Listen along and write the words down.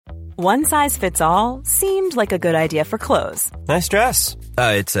One size fits all seemed like a good idea for clothes. Nice dress.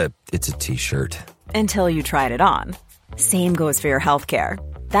 It's a t-shirt. Until you tried it on. Same goes for your healthcare.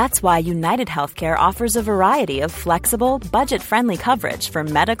 That's why United Healthcare offers a variety of flexible, budget-friendly coverage for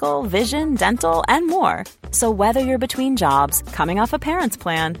medical, vision, dental, and more. So whether you're between jobs, coming off a parent's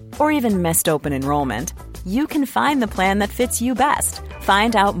plan, or even missed open enrollment, you can find the plan that fits you best.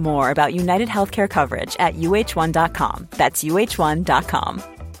 Find out more about United Healthcare coverage at uh1.com. That's uh1.com.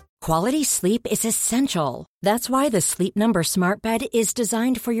 Quality sleep is essential. That's why the Sleep Number Smart Bed is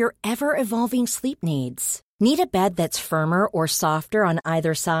designed for your ever-evolving sleep needs. Need a bed that's firmer or softer on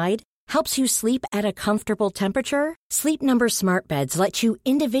either side? Helps you sleep at a comfortable temperature? Sleep Number Smart Beds let you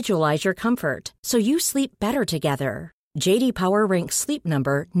individualize your comfort, so you sleep better together. J.D. Power ranks Sleep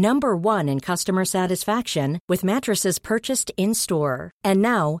Number #1 in customer satisfaction with mattresses purchased in-store. And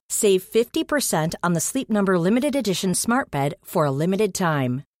now, save 50% on the Sleep Number Limited Edition Smart Bed for a limited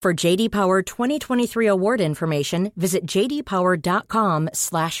time. For J.D. Power 2023 award information, visit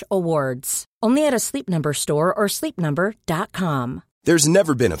jdpower.com/awards. Only at a Sleep Number store or sleepnumber.com. There's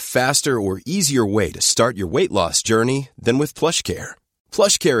never been a faster or easier way to start your weight loss journey than with PlushCare.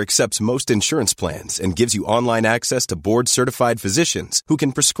 PlushCare accepts most insurance plans and gives you online access to board-certified physicians who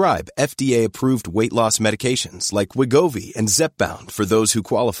can prescribe FDA-approved weight loss medications like Wegovy and Zepbound for those who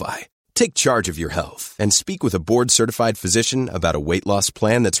qualify. Take charge of your health and speak with a board-certified physician about a weight loss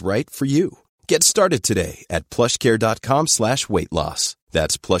plan that's right for you. Get started today at plushcare.com/weightloss.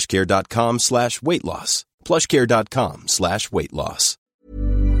 That's plushcare.com/weightloss. plushcare.com/weightloss.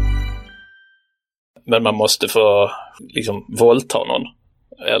 Men man måste få liksom våldta någon.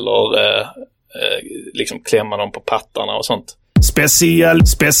 Eller liksom klämma dem på pattarna och sånt.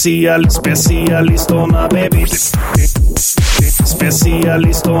 Specialisterna baby.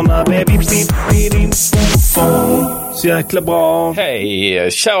 Specialisterna baby. Så jäkla bra.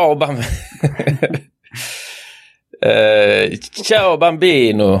 Hej, ciao ciao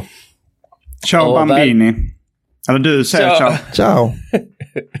bambino. Ciao bambini. Eller du säger ciao. Ciao.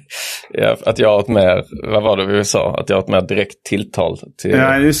 Ja, att jag har ett mer, vad var det vi sa? Att jag har ett mer direkt tilltal till...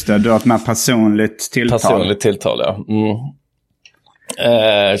 Ja, just det. Du har ett mer personligt tilltal. Personligt tilltal, ja.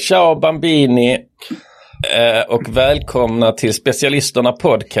 Ciao bambini. Och välkomna till Specialisterna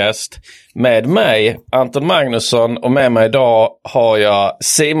podcast med mig, Anton Magnusson, och med mig idag har jag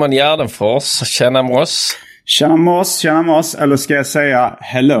Simon Gärdenfors. Tjena Moss. Tjena Moss, eller ska jag säga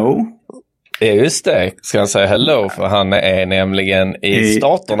hello? Ja, just det. Ska jag säga hello, för han är nämligen i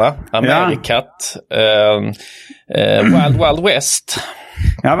staterna, Amerikat, Wild West.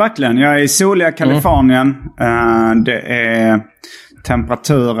 Ja, verkligen. Jag är i soliga Kalifornien. Det är...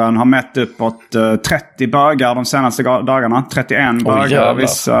 Temperaturen har mätt uppåt 30 bögar de senaste dagarna. 31 bögar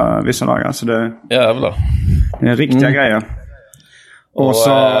vissa dagar. Så det är riktiga grejer. Och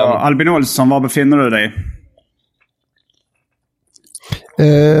så Albin Olsson, var befinner du dig?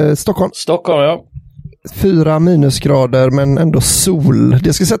 Stockholm, ja. 4 minusgrader men ändå sol.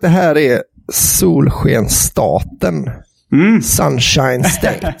 Jag ska säga att det här är solskenstaten. Sunshine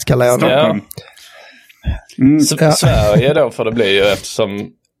State kallar jag det. Sverige då, för det blir ju eftersom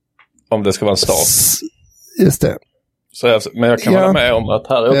om det ska vara en stat. Just det. Men jag kan hålla med om att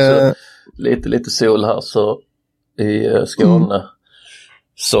här är också lite sol här så i Skåne.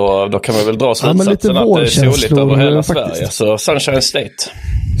 Så då kan man väl dra slutsatsen att det är soligt över hela Sverige. Så Sunshine State.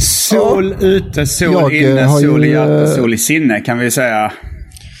 Sol ute, sol inne, sol i hjärta, sol i sinne kan vi säga.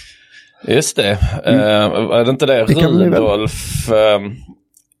 Just det. Är det inte det Rudolf...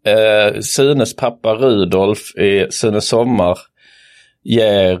 Sunes pappa Rudolf i Sunes sommar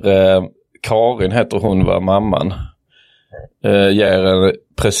ger Karin, heter hon, var mamman, ger en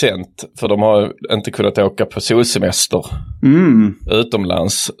present för de har inte kunnat åka på solsemester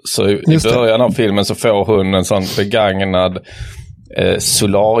utomlands, så i början av filmen så får hon en sån begagnad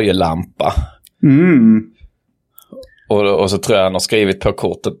solarielampa och så tror jag han har skrivit på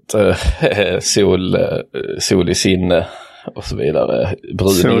kortet sol i sinne och så vidare,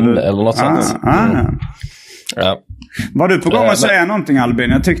 brun inne eller något sånt. Ja. Var du på gång att säga någonting, Albin?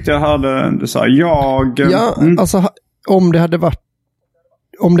 Jag tyckte jag hörde du sa alltså om det hade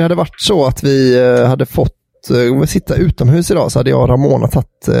varit så att vi hade fått sitta utomhus idag, så hade jag och Ramona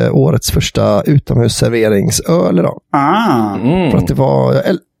tagit årets första utomhusserveringsöl idag. För att det var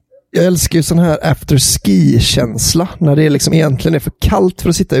jag älskar ju sån här after ski-känsla när det liksom egentligen är för kallt för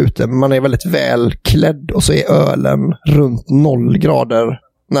att sitta ute, men man är väldigt väl klädd och så är ölen runt 0 grader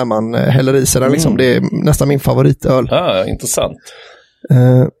när man häller i sig den. Liksom. Det är nästan min favoritöl. Intressant.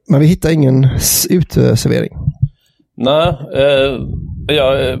 Men vi hittar ingen uteservering. Nej,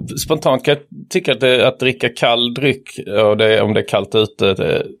 jag spontant kan jag tycka att dricka kall dryck, och om det är kallt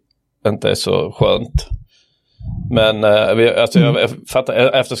ute, inte är så skönt. Men jag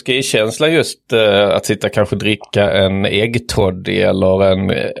fattar efter skikänslan just att sitta kanske dricka en äggtoddy eller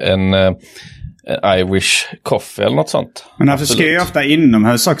en Irish coffee eller något sånt. Men afterski är ofta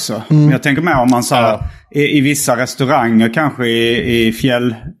inomhus också. Jag tänker med om man i vissa restauranger kanske i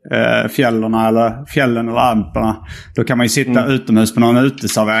fjällen eller Alperna. Då kan man ju sitta utomhus på någon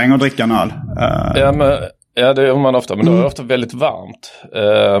uteservering och dricka en öl. Ja, det gör man ofta. Men då är det ofta väldigt varmt.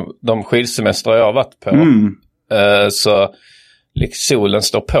 De skidsemestrar jag har varit på. Så liksom, solen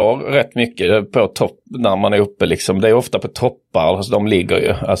står på rätt mycket på topp när man är uppe. Liksom. Det är ofta på toppar. Alltså, de ligger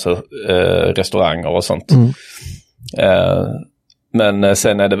ju. Alltså restauranger och sånt. Men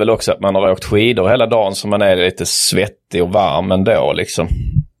sen är det väl också att man har åkt skidor hela dagen så man är lite svettig och varm ändå liksom.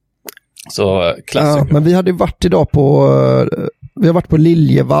 Så klassiker. Ja, men vi hade varit idag på... Vi har varit på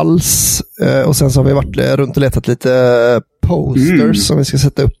Liljevalls och sen så har vi varit runt och letat lite posters som vi ska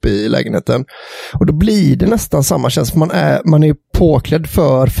sätta upp i lägenheten. Och då blir det nästan samma känsla. Man är påklädd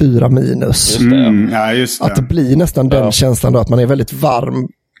för 4 minus. Just det. Att det blir nästan den känslan då att man är väldigt varm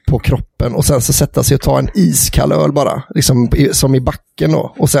på kroppen och sen så sätta sig och ta en iskall öl bara. Liksom, som i backen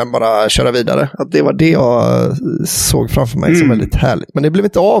då. Och sen bara köra vidare. Att det var det jag såg framför mig som väldigt härligt. Men det blev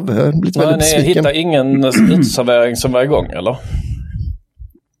inte av. Jag blev väldigt besviken. Ni hittade ingen utservering som var igång eller?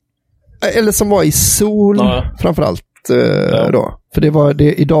 Eller som var i sol framförallt då. För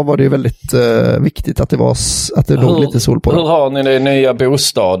idag var det väldigt viktigt att det låg lite sol på. Hur har ni den nya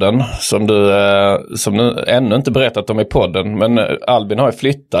bostaden som du ännu inte berättat om i podden, men Albin har ju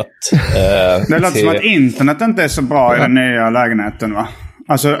flyttat. Det låter som att internet inte är så bra i den nya lägenheten, va?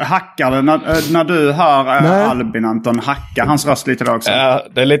 Alltså hackar det när du hör Albin Anton hacka hans röst lite då också? Ja,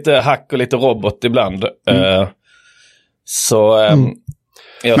 det är lite hack och lite robot ibland.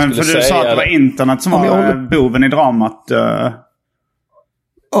 Men för du sa att det var internet som var boven i dramat.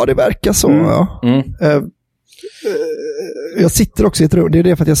 Ja, det verkar så. Jag sitter också i ett rum. Det är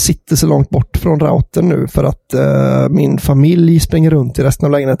det för att jag sitter så långt bort från routern nu. För att min familj springer runt i resten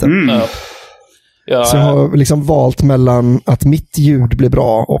av lägenheten. Så jag har liksom valt mellan att mitt ljud blir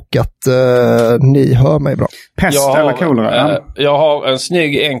bra och att ni hör mig bra. Pest eller kolera? Jag har en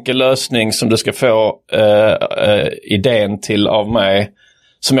snygg enkel lösning som du ska få idén till av mig.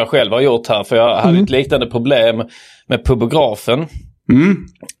 Som jag själv har gjort här. För jag hade ett liknande problem med pubografen.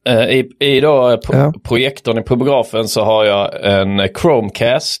 I då projektorn i pubografen så har jag en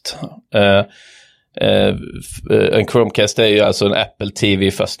Chromecast. En Chromecast är ju alltså en Apple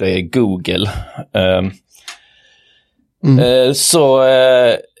TV fast det är Google.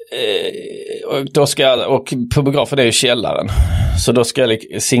 Och pubografen är ju källaren. Så då ska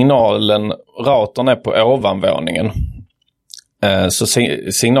routern är på ovanvåningen. Så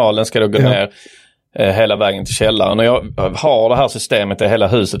signalen ska då gå ner hela vägen till källaren. Och jag har det här systemet i hela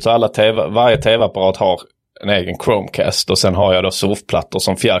huset så varje tv-apparat har en egen Chromecast och sen har jag då surfplattor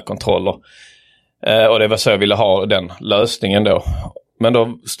som fjärrkontroller. Och det var så jag ville ha den lösningen då. Men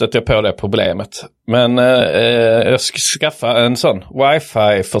då stötte jag på det problemet. Men jag ska skaffa en sån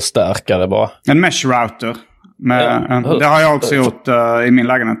wifi-förstärkare bara. En mesh router. Det har jag också gjort i min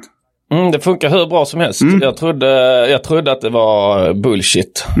lägenhet. Det funkar hur bra som helst. Jag trodde att det var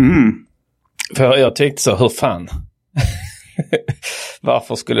bullshit. För jag tänkte så, hur fan?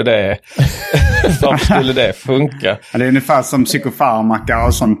 Varför skulle det funka? Ja, det är ungefär som psykofarmaka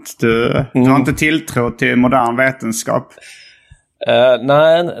och sånt. Du har inte tilltro till modern vetenskap.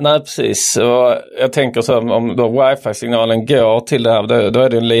 Nej, precis. Och jag tänker så om då wifi-signalen går till det här, då är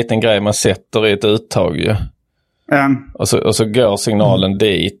det en liten grej man sätter i ett uttag ju. Och så går signalen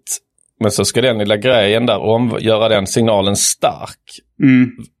dit. Men så ska den lilla grejen där göra den signalen stark.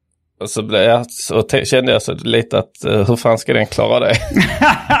 Och så kände jag så lite att hur fan ska den klara det?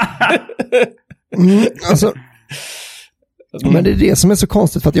 Men det är det som är så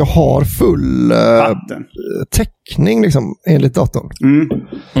konstigt för att jag har full täckning liksom, enligt datorn.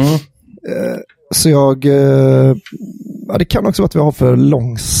 Så det kan också vara att vi har för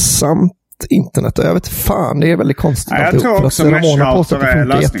långsamt internet. Och jag vet fan, det är väldigt konstigt. Jag tror också att Ramona påstår att det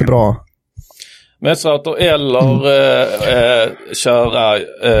funkar jättebra. Messrater eller köra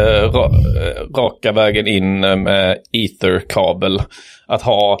raka vägen in med etherkabel. Att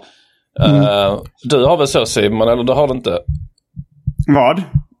ha... du har väl så, Simon, eller du har det inte? Vad?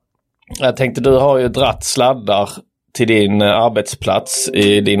 Jag tänkte, du har ju dratt sladdar till din arbetsplats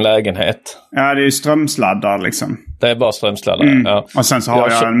i din lägenhet. Ja, det är ju strömsladdar liksom. Det är bara strömsladdar, ja. Och sen så har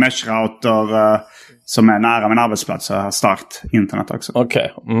jag en mesh-router som är nära min arbetsplats. Så jag har starkt internet också.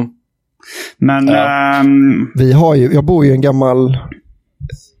 Okej. Men... jag bor ju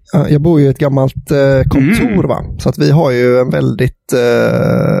i ett gammalt kontor, va? Så att vi har ju en väldigt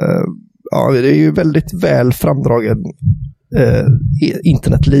ja, det är ju väldigt väl framdragen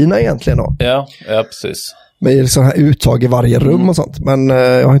internetlina egentligen då. Ja, precis. Med liksom här uttag i varje rum och sånt. Men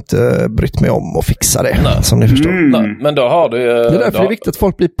jag har inte brytt mig om att fixa det. Nej. Som ni förstår. Nej, men då har du ju... Det är därför det är viktigt att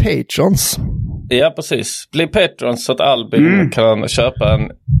folk blir patrons. Ja, precis. Bli patrons så att Albin kan köpa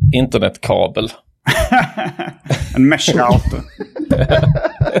en internetkabel. En mesh router.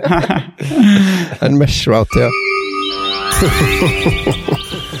 En mesh router, ja.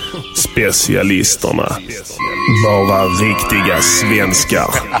 Specialisterna. Bara riktiga svenskar.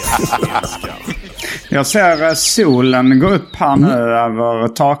 Jag ser solen gå upp här nu över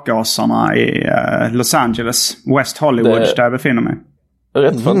takåsarna i Los Angeles, West Hollywood, där jag befinner mig.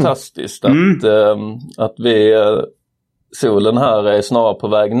 Rätt fantastiskt att solen här är snarare på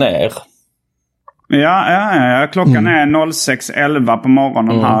väg ner. Ja. Klockan är 06:11 på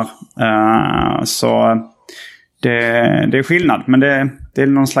morgonen här. Så det är skillnad. Men det är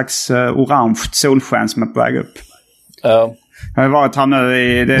någon slags orange solsken som är på väg upp. Jag har varit här nu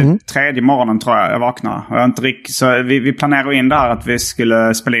i tredje morgonen tror jag vaknar. Jag inte så vi planerar in där att vi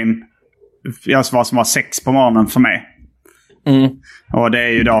skulle spela in vad som var 6 på morgonen för mig. Och det är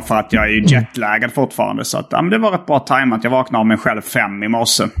ju då för att jag är ju jetlaggad fortfarande. Så att, men det var rätt bra time att jag vaknade av mig själv 5 i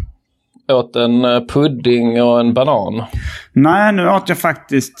morse. Åt en pudding och en banan? Nej, nu åt jag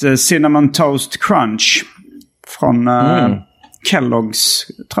faktiskt Cinnamon Toast Crunch från Kellogg's,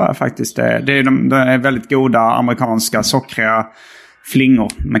 tror jag faktiskt det är. Det är väldigt goda amerikanska sockriga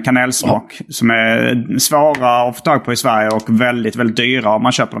flingor med kanelsmak som är svåra att få tag på i Sverige och väldigt, väldigt dyra om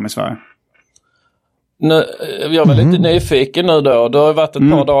man köper dem i Sverige. Nu, jag var lite nyfiken nu då. Det har varit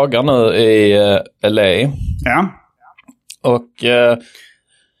ett par dagar nu i LA. Ja. Och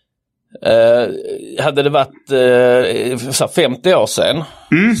hade det varit 50 år sedan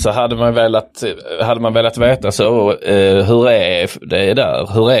så hade man velat veta så hur är det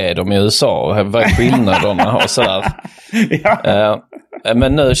där? Hur är de i USA? Vad är skillnaderna och sådär? Ja.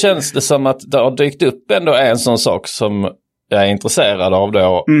 Men nu känns det som att det har dykt upp ändå en sån sak som jag är intresserad av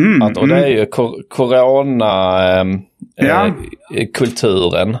då. Och det är ju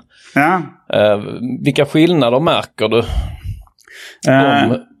corona-kulturen. Ja. Vilka skillnader märker du?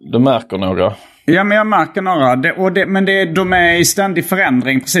 Du märker några? Ja, men jag märker några. Men de är i ständig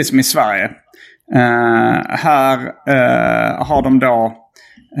förändring, precis som i Sverige. Här har de då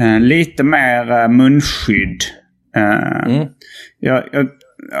lite mer munskydd.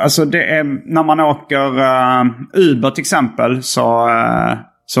 Alltså det är när man åker Uber till exempel så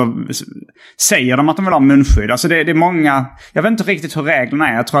säger de att de vill ha munskydd. Alltså det är många, jag vet inte riktigt hur reglerna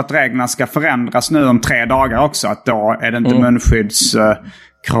är. Jag tror att reglerna ska förändras nu om 3 dagar också. Att då är det inte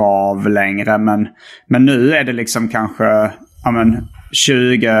munskyddskrav längre. Men nu är det liksom kanske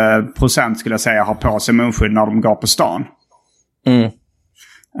 20% skulle jag säga har på sig munskydd när de går på stan.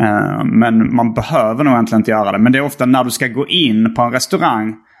 Men man behöver nog egentligen inte göra det. Men det är ofta när du ska gå in på en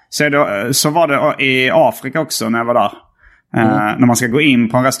restaurang. Så var det i Afrika också när jag var där. När man ska gå in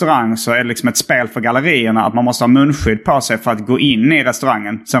på en restaurang så är det liksom ett spel för gallerierna att man måste ha munskydd på sig för att gå in i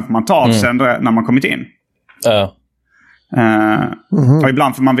restaurangen. Sen får man ta av sig när man kommit in. Och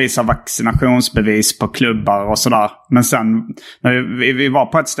ibland får man visa vaccinationsbevis på klubbar och sådär. Men sen, när vi var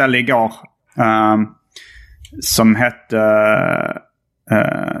på ett ställe igår som hette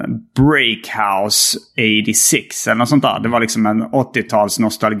Breakhouse 86 eller något sånt där. Det var liksom en 80-tals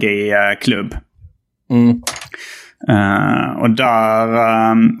nostalgiklubb. Och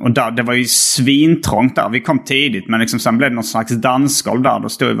där det var ju svintrångt där. Vi kom tidigt, men liksom sen blev det någon slags dansgolv där. Då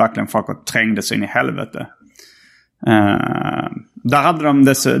stod ju verkligen folk och trängde sig in i helvete.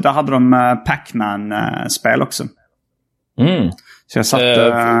 Där hade de Pac-Man-spel också. Så jag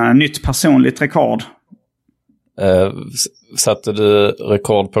satte nytt personligt rekord. Satte du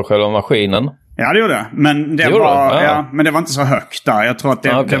rekord på själva maskinen? Ja, det gjorde jag. Men det var inte så högt där. Jag tror att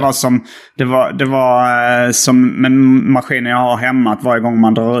det var som med maskinen jag har hemma, att varje gång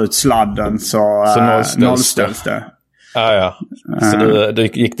man drar ut sladden så nollställs det. Ja. Så du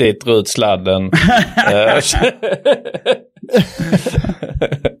gick dit, drog ut sladden.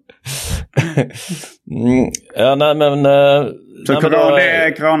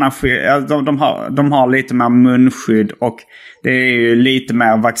 De har lite mer munskydd och det är ju lite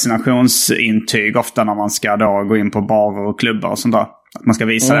mer vaccinationsintyg ofta när man ska då gå in på barer och klubbar och sånt där. Att man ska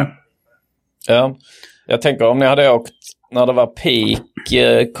visa det. Ja, jag tänker om ni hade åkt när det var peak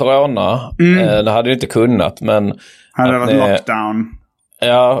corona, det hade ju inte kunnat, men hade det varit lockdown.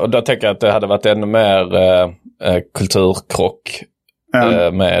 Ja, och då tänker jag att det hade varit ännu mer kulturkrock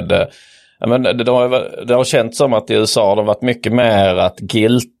med... men det har känts som att i USA har det varit mycket mer att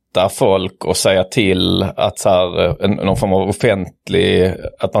hota folk och säga till att så här, någon form av offentlig,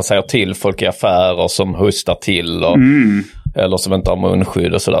 att man säger till folk i affärer som hostar till och, eller som inte har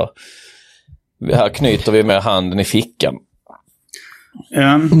munskydd och sådär. Här knyter vi med handen i fickan.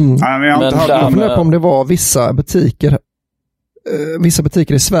 Jag funderar på om det var vissa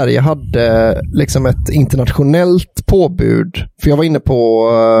butiker i Sverige hade liksom ett internationellt påbud. För jag var inne på,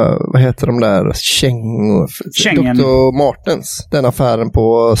 vad heter de där? Dr. Martens, den affären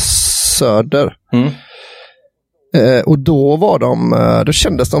på Söder. Och då var då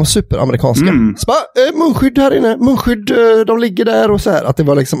kändes de superamerikanska. Munskydd här inne, munskydd, de ligger där och så här. Att det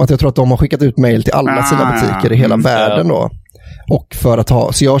var liksom, att jag tror att de har skickat ut mejl till alla sina butiker i hela världen då. Och för att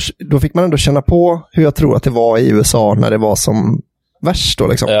då fick man ändå känna på hur jag tror att det var i USA när det var som värst då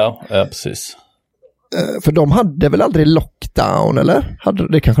liksom. Ja, precis. För de hade väl aldrig lockdown, eller?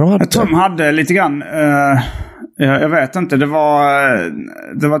 Det kanske de hade. Jag tror de hade lite grann. Jag vet inte. Det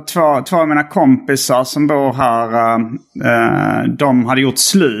var två av mina kompisar som bor här. De hade gjort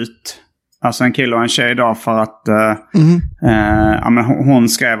slut. Alltså en kille och en tjej då för att men hon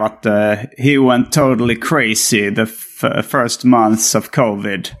skrev att he went totally crazy the first months of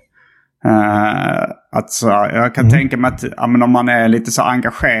covid. Alltså, jag kan tänka mig att om man är lite så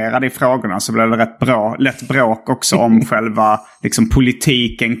engagerad i frågorna så blir det lätt bråk också om själva liksom,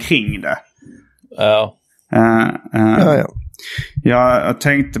 politiken kring det. Jag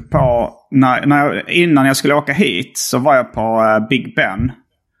tänkte på innan jag skulle åka hit så var jag på Big Ben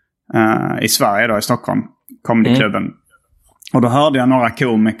i Sverige då, i Stockholm, comedyklubben. Och då hörde jag några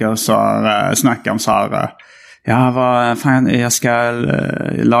komiker snacka om så här, vad fan, jag ska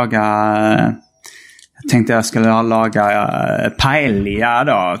laga, jag tänkte jag skulle laga paella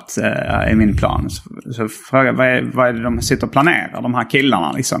då i min plan. Så frågade vad är det de sitter och planerar, de här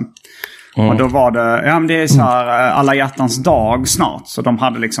killarna liksom. Och då var det, men det är så här alla hjärtans dag snart. Så de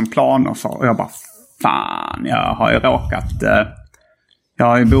hade liksom planer för, och jag bara, fan, jag har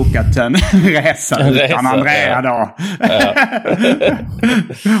ju bokat en resa utan Andrea då.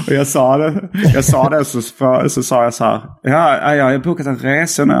 Och jag sa det så sa jag så här, jag har bokat en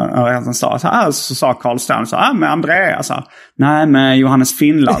resa nu. Och så sa Carl Stanley så här, med Andrea så här, nej, med Johannes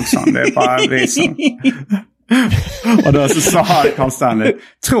Finnlaugsson, det är bara vi som... Och då så sa Carl Stanley,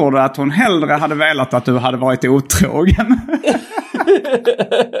 tror du att hon hellre hade velat att du hade varit otrogen?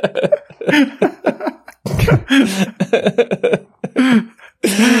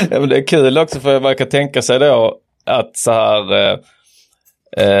 Ja, men det är kul också, för man kan tänka sig då att så här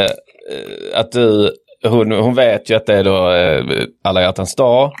att hon vet ju att det är då alla hjärtans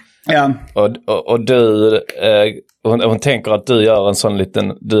dag. Ja. Och du hon tänker att du gör en sån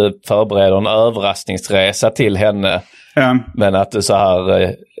liten, du förbereder en överraskningsresa till henne. Ja. Men att du så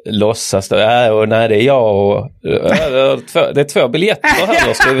här låtsas då, nej, det är jag och det är 2 biljetter här jag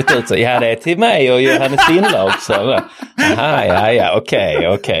har skrivit ut. Ja, det är till mig och Johannes Finnlaug också. Ja,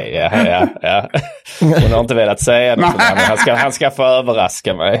 okej. Ja. Hon har inte velat säga något, men han ska få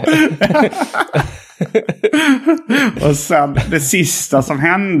överraska mig. Och sen det sista som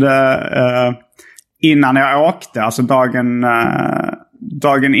hände innan jag åkte, alltså det var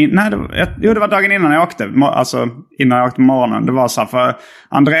dagen innan jag åkte, alltså innan jag åkte på morgonen. Det var så här, för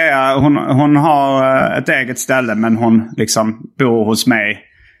Andrea, hon har ett eget ställe, men hon liksom bor hos mig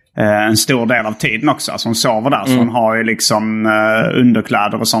en stor del av tiden också. Alltså hon sover där, så hon har ju liksom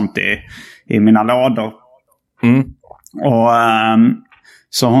underkläder och sånt i mina lådor. Och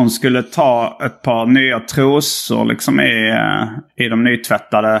så hon skulle ta ett par nya trosor liksom i de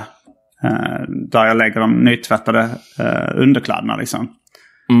nytvättade, där jag lägger de nytvättade underkläderna liksom.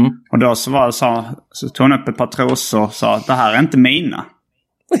 Och då så tog hon upp ett par trosor och sa, det här är inte mina.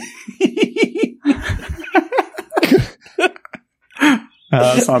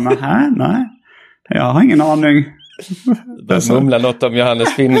 Jag sa, nej. Jag har ingen aning. Du mumlar något om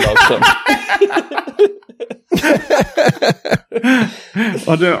Johannes Finnlaug.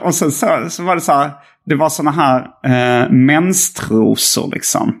 Och så var det så här, det var såna här menstrosor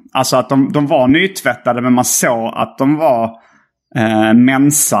liksom. Alltså att de var nytvättade, men man såg att de var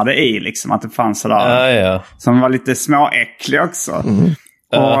mensade i liksom, att det fanns sådär. Ja. Som var lite småäcklig också.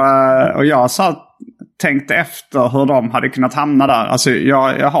 Och jag tänkte efter hur de hade kunnat hamna där. Alltså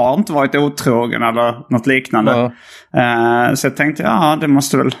jag har inte varit otrogen eller något liknande. Så jag tänkte, det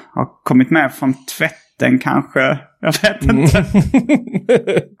måste väl ha kommit med från tvätten kanske. Jag vet inte.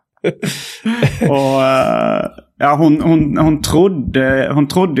 Och hon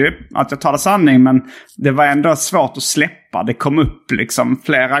trodde att jag talade sanning, men det var ändå svårt att släppa. Det kom upp liksom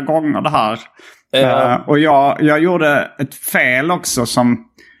flera gånger det här. Och jag gjorde ett fel också som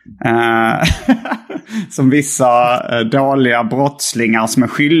som vissa dåliga brottslingar som är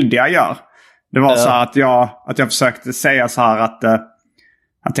skyldiga gör. Det var så här att jag försökte säga så här att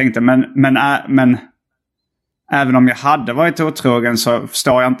jag tänkte men även om jag hade varit otrogen så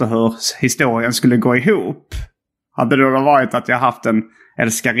förstår jag inte hur historien skulle gå ihop. Hade det då varit att jag haft en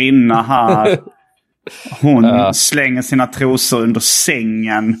älskarinna här, hon slänger sina trosor under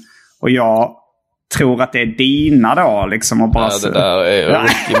sängen och jag tror att det är dina då liksom och bara det där är en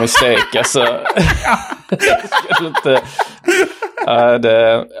riktig mistake alltså. Jag skulle inte jag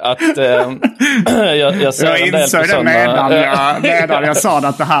ser jag insåg det medan jag sa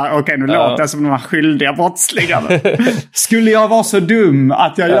att det här nu låter jag som de här skyldiga brottslingarna. Skulle jag vara så dum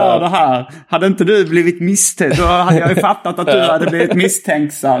att jag gör det här, hade inte du blivit misstänkt, då hade jag ju fattat att du hade blivit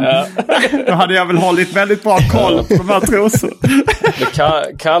misstänksam. Då hade jag väl hållit väldigt bra koll på de här trosorna. Det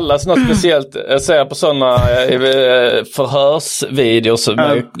kallas något speciellt. Jag ser på sådana förhörsvideos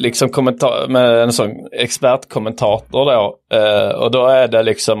med, liksom med en sån expertkommentator då. Och då är det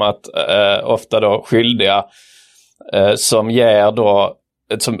liksom att ofta då skyldiga som ger då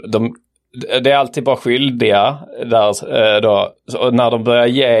det är alltid bara skyldiga där då, när de börjar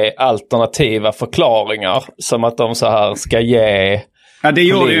ge alternativa förklaringar som att de så här ska ge. Ja, det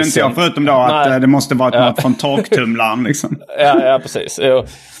gjorde ju inte jag förutom då att det måste vara något från torktumlaren liksom. Ja, precis. Jo.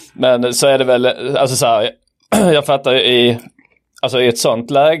 Men så är det väl, alltså så här, jag fattar i ett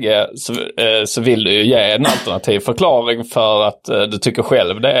sånt läge så vill du ju ge en alternativ förklaring för att du tycker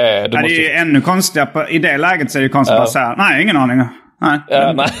själv det är... Det är ju ännu konstigare. I det läget så är det konstigt att säga, nej, ingen aning.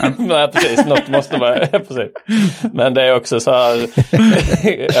 Nej, precis. Något måste vara... precis. Men det är också så här...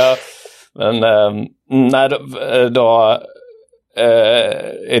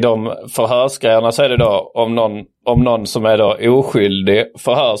 i de förhörsgrejerna så är det då om någon som är då oskyldig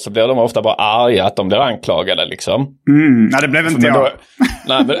förhör så blir de ofta bara arga att de blir anklagade liksom. Nej, det blev inte jag.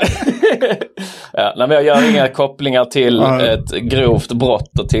 Men jag gör inga kopplingar till ett grovt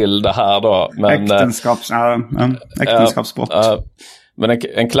brott och till det här då. Men, äktenskapsbrott. Men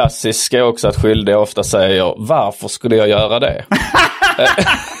en klassisk är också att skyldiga ofta säger, varför skulle jag göra det?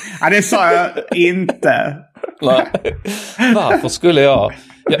 Ja, det sa jag inte. Nej. Varför skulle jag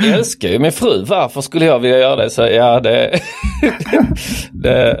älskar ju min fru, varför skulle jag vilja göra det? Så det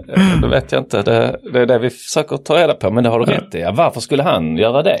vet jag inte, det är det vi försöker ta reda på, men det har du rätt i. Varför skulle han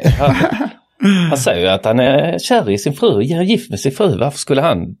göra det? Han säger ju att han är kär i sin fru, är gift med sin fru, varför skulle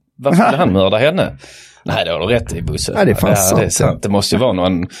han mörda henne? Nej, det har du rätt i, Bosse. Nej, det är sant. Det måste ju vara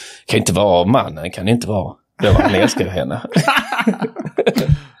någon, kan inte vara mannen, kan inte vara. Han älskar henne.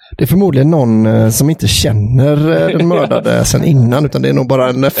 Det är förmodligen någon som inte känner den mördade sen innan, utan det är nog bara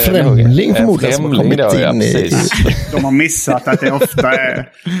en främling förmodligen som har kommit in i... De har missat att det ofta är...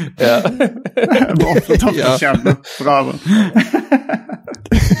 ofta känner för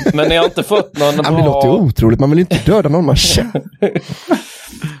Men ni har inte fått någon bra... Det låter ju otroligt, man vill inte döda någon man känner.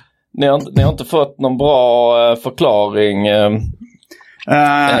 Ni har inte fått någon bra förklaring...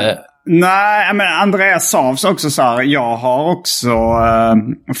 Nej, men Andreas Savs också så här, jag har också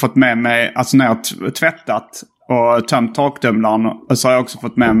fått med mig, alltså när jag har tvättat och tömt torktumlaren, så har jag också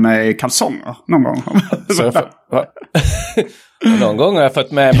fått med mig kalsonger någon gång. Någon gång har jag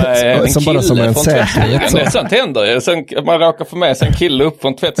fått med mig en kille från tvättstugan. Det är sånt händer. Sen man råkar få med sig en kille upp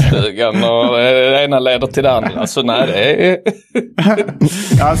från tvättstugan och det ena leder till det andra. Så nej, det är...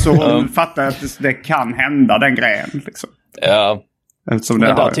 Alltså hon fattar att det kan hända, den grejen liksom. Ja. Men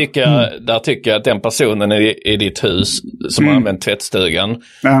där tycker jag att den personen i ditt hus som har använt tvättstugan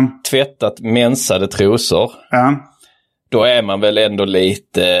tvättat mensade trosor, då är man väl ändå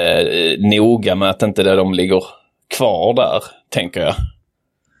lite noga med att inte de ligger kvar där, tänker jag.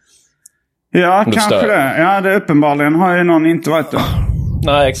 Ja, kanske det. Ja, det uppenbarligen har ju någon inte varit det.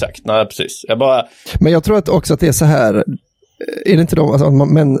 Nej, exakt. Nej, precis. Men jag tror att också att det är så här... Är det inte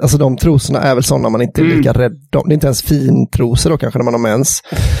de trosorna är väl sådana man inte är lika rädd om. Det är inte ens fin trosor då kanske när man har mens.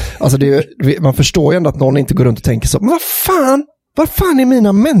 Alltså man förstår ju ändå att någon inte går runt och tänker så, men vad fan är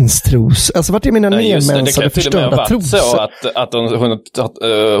mina menstros? Alltså vart är mina nedmensade förstörda trosor? Så att hon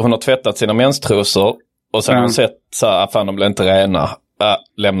har tvättat sina menstrosor och sen har hon sett så här, fan de blir inte rena.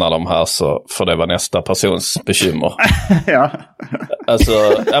 Lämnar dem här så får det vara nästa persons bekymmer. Alltså,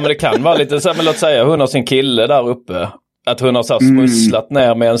 men det kan vara lite så, men låt säga hon har sin kille där uppe. Att hon har så smusslat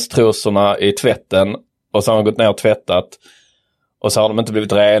ner menstrosorna i tvätten och så har hon gått ner och tvättat och så har de inte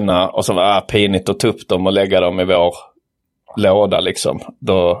blivit rena och så var pinigt att ta upp dem och lägga dem i vår låda liksom.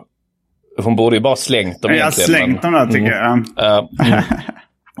 Då, hon borde ju bara slängt dem egentligen. Jag har slängt dem där tycker jag.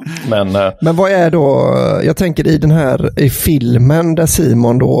 Men vad är då, jag tänker i filmen där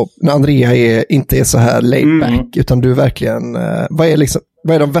Simon då, när Andrea inte är så här laid back, utan du verkligen, vad är liksom,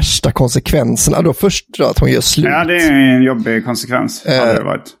 vad är de värsta konsekvenserna? Då först då, att hon gör slut. Ja, det är en jobbig konsekvens. Det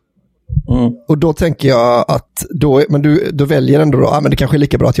varit. Och då tänker jag att då väljer ändå då, men det kanske är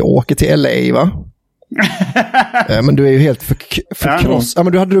lika bra att jag åker till LA, va? Men du är ju helt förkross. Ja,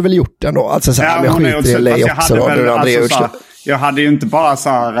 men du hade du väl gjort det ändå? Alltså så här, men jag skiter i LA också då. Jag hade ju inte bara så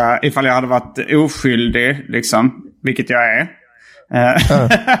här, ifall jag hade varit oskyldig, liksom, vilket jag är.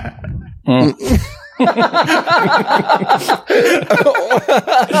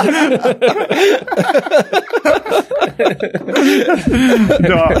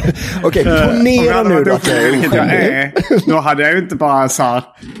 Okej, ponera nu då. Då hade jag ju inte bara så här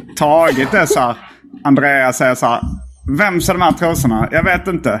tagit det så här. Andrea säger så här: vem sa de här trosorna? Jag vet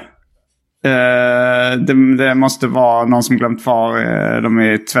inte. Det måste vara någon som glömt kvar dem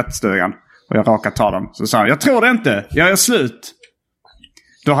i tvättstugan. Och jag råkar ta dem. Så sa han: jag tror det inte, jag är slut.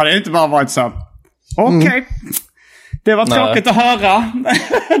 Då hade jag inte bara varit så här: okej. Det var tråkigt att höra.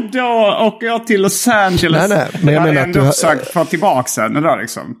 Då åker jag till Los Angeles. Nej, men jag menar att du försökt få tillbaka den där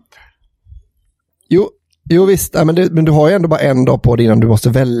liksom. Jo visst, men du har ju ändå bara en dag på dig innan du måste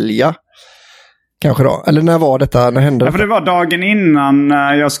välja. Kanske då. Eller när var detta? När hände det? För det var dagen innan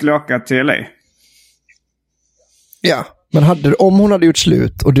jag skulle åka till LA. Ja, men om hon hade gjort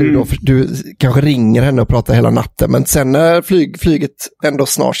slut och du kanske ringer henne och pratar hela natten, men sen när flyget ändå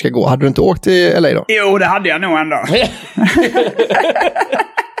snart ska gå, hade du inte åkt till LA då? Jo, det hade jag nog ändå.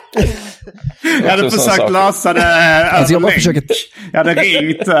 Jag hade försökt lösa det. Alltså jag bara försöker... Jag hade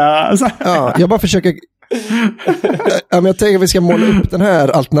ringt. Ja, jag bara försöker... Jag tänker att vi ska måla upp den här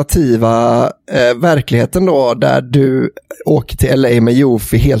alternativa verkligheten då, där du åker till LA med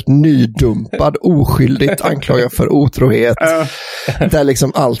Jofi helt nydumpad, oskyldigt anklagad för otrohet, där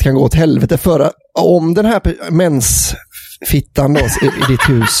liksom allt kan gå åt helvete. För om den här mensfittan då i ditt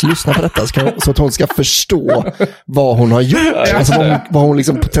hus lyssnar på detta så att hon ska förstå vad hon har gjort, alltså vad hon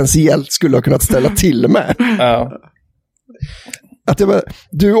liksom potentiellt skulle ha kunnat ställa till med. Att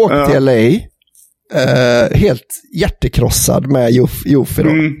du åkte till LA helt hjärtekrossad med Jofi då.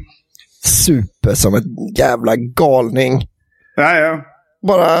 Super som en jävla galning. Ja.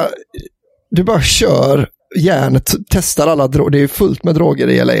 Du bara kör järnet, testar alla droger. Det är ju fullt med droger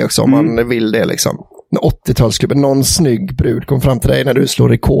i LA också om man vill det liksom. 80-talsklubben, någon snygg brud kom fram till dig när du slår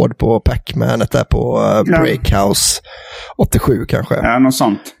rekord på Pac-Manet där på Breakhouse 87 kanske. Ja, något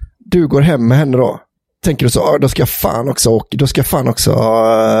sånt. Du går hem med henne då. Tänker du så, då ska jag fan också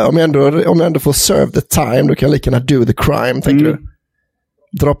om jag ändå får serve the time, då kan jag lika gärna do the crime, tänker du.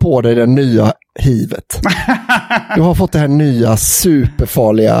 Dra på dig det nya hivet. Du har fått det här nya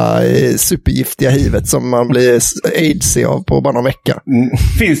superfarliga, supergiftiga hivet som man blir aidsig av på bara någon vecka.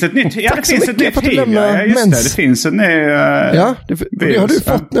 Finns det ett nytt? Ja, det finns ett nytt hiv. Ja, just det. Det finns en ny... Ja, det har du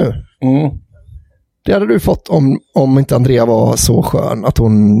fått nu. Det hade du fått om inte Andrea var så skön att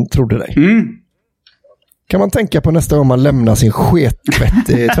hon trodde dig. Kan man tänka på nästa gång man lämnar sin skettvätt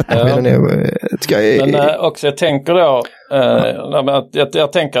i tvättmaskinen? Men också jag tänker då,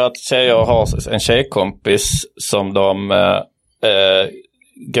 jag tänker att tjejer har en tjejkompis som de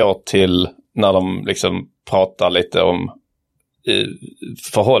går till när de liksom pratar lite om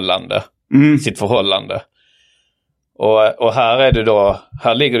förhållande, sitt förhållande. Och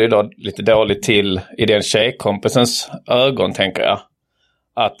här ligger det då lite dåligt till i den tjejkompisens ögon, tänker jag.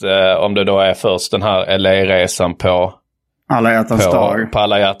 Att om det då är först den här LA-resan på Alla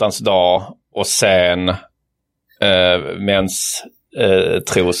hjärtans dag och sen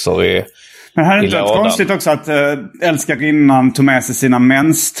menstrosor i men här är det inte konstigt också att älskarinnan tog med sig sina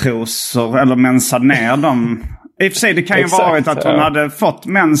menstrosor eller mensade ner dem. I och för sig, det kan ju vara att hon hade fått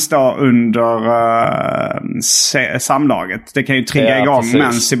mens då under samlaget. Det kan ju trigga igång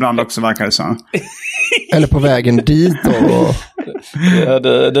mens ibland också, verkar det så. Eller på vägen dit. För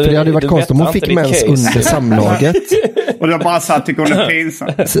det hade ju varit konstigt om hon fick mens under samlaget. Och det var bara så att det kunde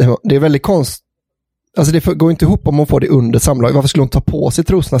pinsamt. Det är väldigt konstigt. Alltså det går inte ihop om hon får det under samlaget. Varför skulle hon ta på sig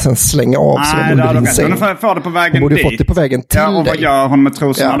trosorna sen slänga av sig dem under din säng? Hon får det på vägen dit. Hon borde fått det på vägen till dig. Och vad gör hon med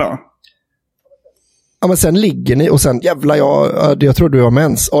trosorna då? Ja, men sen ligger ni och sen jävlar jag tror du har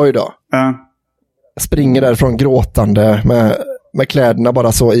mens. Oj då. Springer därifrån gråtande med kläderna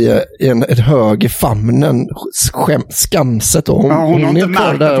bara så i en hög i famnen. Skamset. Och hon har inte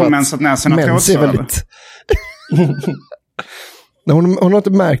märkt att hon mensat ner sina trosor. Väldigt... hon har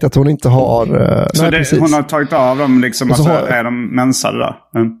inte märkt att hon inte har... Så hon har tagit av dem liksom, och så är de mensade där.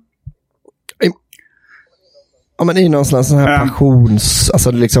 Ja, men i någon sån här passions...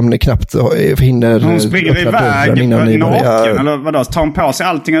 Alltså liksom ni knappt hinner... Hon springer iväg naken, eller vadå? Tar hon på sig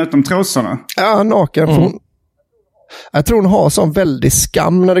allting utom trosorna? Ja, naken. Jag tror hon har sån väldigt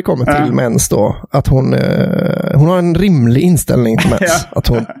skam när det kommer till mens då. Att hon har en rimlig inställning till mens. Att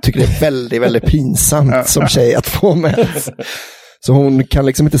hon tycker det är väldigt, väldigt pinsamt som tjej att få mens. Så hon kan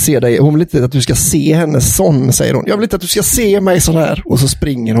liksom inte se dig. Hon vill inte att du ska se henne sån, säger hon. Jag vill inte att du ska se mig sån här. Och så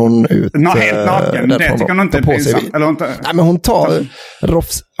springer hon ut. Helt naken, det tycker hon inte är pinsamt. Nej, men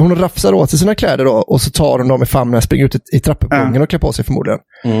hon rafsar åt sig sina kläder då. Och så tar hon dem i famnen, springer ut i trappuppgången och klär på sig förmodligen.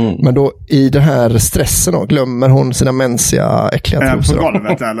 Men då i den här stressen då, glömmer hon sina mensiga äckliga trosor. På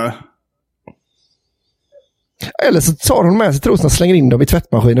golvet eller? Eller så tar hon med sig trosorna och slänger in dem i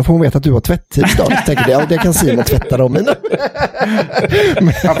tvättmaskinen, för hon vet att du har tvättid idag. Jag tänker det kan Simon tvätta dem i.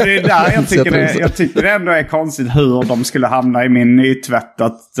 Ja, för det är där jag tycker det ändå är konstigt hur de skulle hamna i min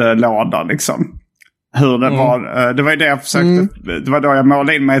nytvättat låda liksom. Hur det var. Det var ju det jag försökte. Det var då jag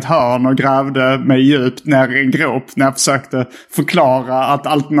målade in mig i ett hörn och grävde mig djupt ner i en grop när jag försökte förklara att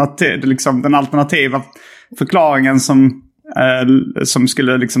den alternativa förklaringen som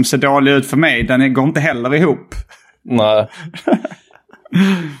skulle liksom se dålig ut för mig, den går inte heller ihop. Nej.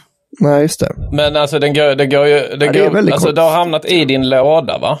 Nej, just det. Men alltså det går alltså det har hamnat i din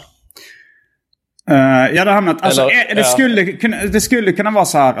låda, va? Ja, det har hamnat. Alltså, det skulle kunna vara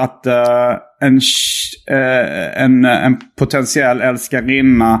så här att en potentiell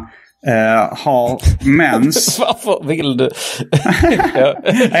älskarinna har mens. Varför vill du?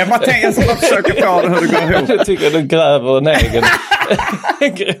 Jag bara försöka få det hur det går ihop. Jag tycker du gräver en egen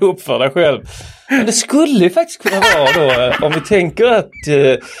grop för dig själv. Men det skulle ju faktiskt kunna vara då, om vi tänker att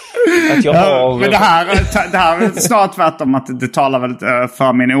jag har... Men det här är snart tvärtom, att det talar väl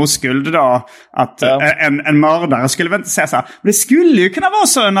för min oskuld då. Att en mördare skulle väl inte säga så här. Men det skulle ju kunna vara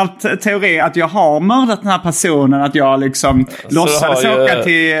så en teori att jag har mördat den här personen. Att jag liksom låtsades åka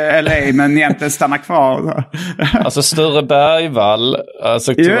till LA men egentligen stanna kvar. Alltså Sture Bergvall,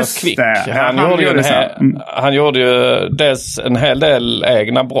 alltså Thomas Quick. Han gjorde ju dels en hel del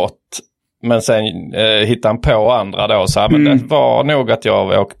egna brott. Men sen hittade han på andra då. Så men det var nog att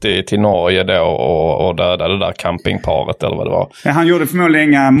jag åkte till Norge då och dödade det där campingparet eller vad det var. Ja, han gjorde förmodligen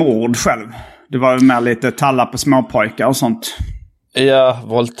inga mord själv. Det var mer lite talla på småpojkar och sånt. Ja,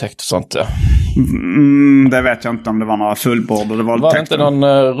 våldtäkt och sånt, ja. Det vet jag inte om det var några fullbordade våldtäkter. Var det inte någon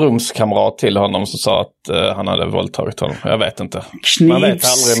rumskamrat till honom som sa att han hade våldtagit honom? Jag vet inte.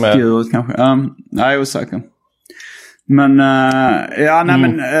 Knivskur kanske. Jag är osäker. Men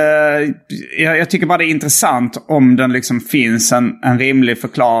jag tycker bara det är intressant om den liksom finns en rimlig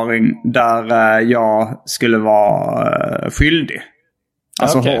förklaring där jag skulle vara skyldig.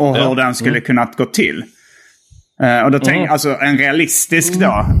 Alltså hur den skulle kunnat gå till. Och då tänker alltså en realistisk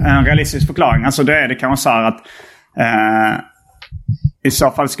förklaring. Alltså då är det kanske så här att i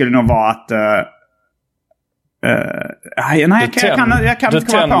så fall skulle det nog vara att jag kan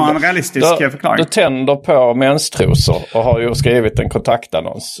inte komma på en realistisk förklaring. Du tänder på menstrosor och har ju skrivit en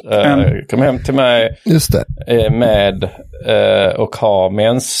kontaktannons. Kom hem till mig med och ha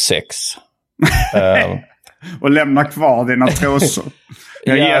menssex. Och lämna kvar dina trosor.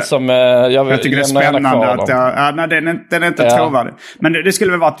 Jag tycker det är spännande att den är inte trovärdig. Men det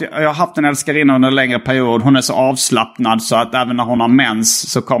skulle väl vara att jag har haft en älskarinna under en längre period. Hon är så avslappnad så att även när hon har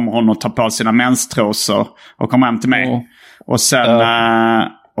mens så kommer hon att ta på sina menstrosor och komma hem till mig. Och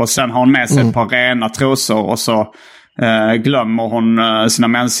sen har hon med sig ett par rena trosor och så glömmer hon sina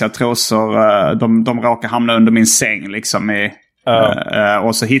mensiga trosor. De råkar hamna under min säng liksom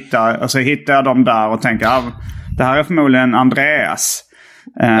och så hittar jag dem där och tänker det här är förmodligen Andreas.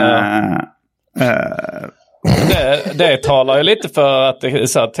 Det talar ju lite för att det,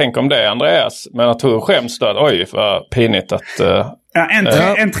 så här, tänk om det är Andreas, men att hon skäms då, oj vad pinigt att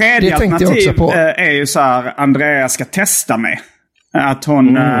en tredje alternativ är ju så här, Andreas ska testa mig, att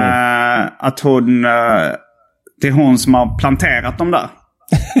hon det är hon som har planterat dem där.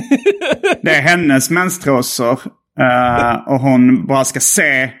 Det är hennes menstrosor och hon bara ska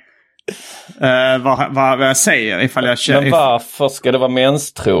se vad jag säger ifall jag kör. Men varför ska det vara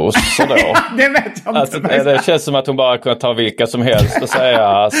menstrosor då? Det vet jag inte. Det känns som att hon bara kan ta vilka som helst och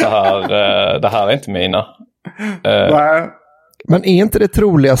säga så här, det här är inte mina. Men är inte det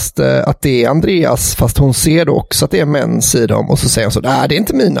troligaste att det är Andreas, fast hon ser då också att det är mens i dem och så säger hon så, nej det är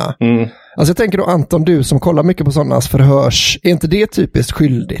inte mina. Alltså jag tänker då, Anton, du som kollar mycket på sådana förhörs, är inte det typiskt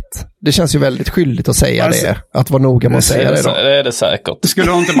skyldigt? Det känns ju väldigt skyldigt att säga det, att vara noga med att säga det då. Det är det säkert.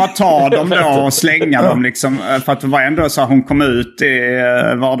 Skulle hon inte bara ta dem då och slänga dem liksom, för att det var ändå så att hon kom ut i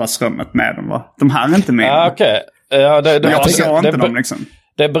vardagsrummet med dem, va? De här är inte med. Ja, okej. Ja, jag såg inte dem liksom.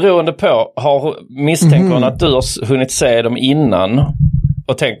 Det är beroende på, misstänker hon att du har hunnit se dem innan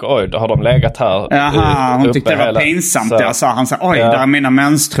och tänker oj, då har de legat här. Jaha, hon tyckte det var pinsamt. Han sa oj, där är mina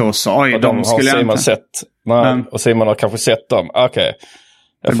menstrosor. Oj, och de skulle jag Simon inte... sett. Nej, och Simon har kanske sett dem. Okej.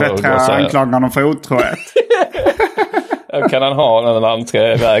 Det är bättre att anklaga honom för otrohet. Kan han ha när han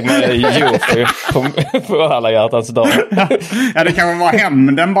ska iväg med Jofi på alla hjärtans dag? Ja, det kan väl vara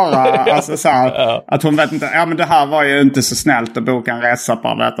hämnden bara. Alltså, så här, att hon vet inte, ja men det här var ju inte så snällt att boka en resa på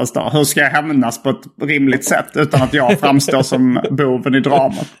alla hjärtans dag. Hur ska jag hämnas på ett rimligt sätt utan att jag framstår som boven i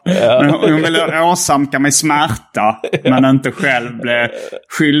dramat? Men hon vill åsamka mig smärta, men inte själv bli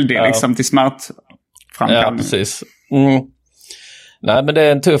skyldig liksom, till smärtframkallning. Ja, precis. Nej, men det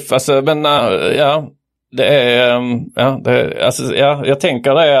är en tuff, alltså, men ja... Det är, jag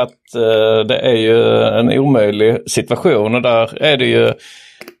tänker det att det är ju en omöjlig situation och där är det ju,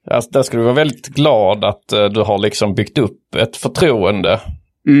 alltså, där ska du vara väldigt glad att du har liksom byggt upp ett förtroende.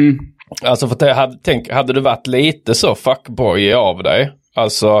 Alltså för det hade du varit lite så fuckboy av dig,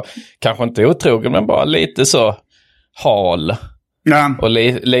 alltså kanske inte otrogen men bara lite så hal och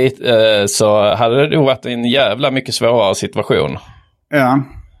lite så hade det varit en jävla mycket svårare situation. Ja.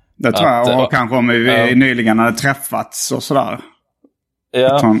 Det tror jag, och kanske om vi nyligen hade träffats och sådär.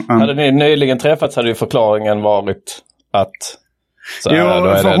 Ja, hade ni nyligen träffats hade ju förklaringen varit att... Så jo, då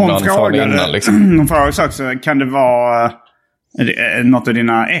är för det hon någon frågade, innan, liksom. Hon frågade också, kan det vara något av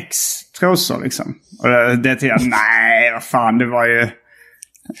dina ex-trosor liksom? Och det till jag, nej, vad fan, det var ju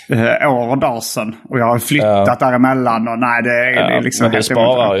år och dag sedan. Och jag har flyttat däremellan och nej, det är liksom... Men du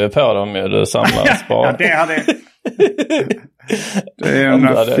sparar ju på dem, du samlar spar. Ja, det hade... Det är en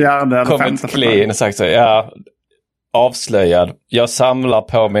fjärde eller femte. Kommit clean och sagt så, avslöjad. Jag samlar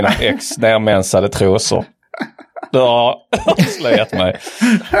på mina ex nermensade trosor. Du har avslöjat mig.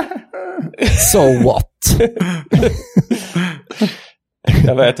 So what?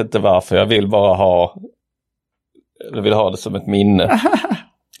 Jag vet inte varför. Jag vill bara ha det som ett minne.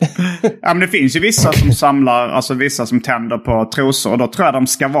 Ja, men det finns ju vissa som samlar, alltså vissa som tänder på trosor. Och då tror jag de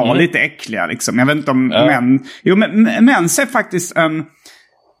ska vara lite äckliga liksom. Jag vet inte om män... Jo, men män ser faktiskt en...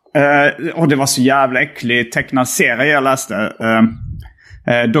 och det var så jävla äcklig tecknad serie jag läste.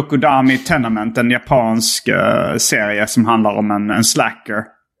 Dokudami Tenement, en japansk serie som handlar om en slacker.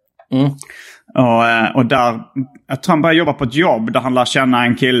 Och där, jag tror han börjar jobba på ett jobb där han lär känna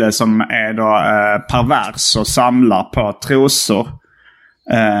en kille som är då pervers och samlar på trosor.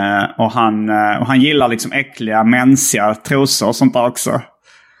 Och han gillar liksom äckliga, mänsiga trosor och sånt där också.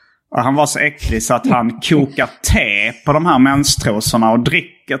 Och han var så äcklig så att han kokar te på de här menstrosorna och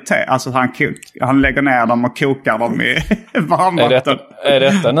dricker te. Alltså han lägger ner dem och kokar dem i varmvatten. Är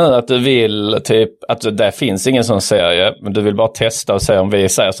detta nu att du vill typ att det finns ingen sån serie men du vill bara testa och se om vi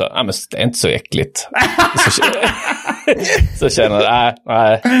säger så men det är inte så äckligt. Så känner jag,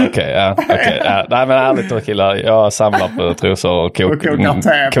 okej. Nej men ärligt då killar, jag samlar på trosor och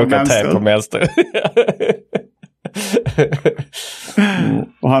kokar te på mönster.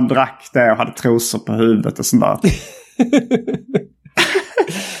 Och han drack det och hade trosor på huvudet och sånt där.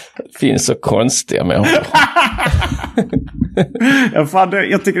 Det finns så konstiga människor.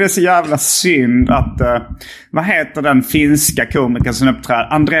 Jag tycker det är så jävla synd att vad heter den finska komikern som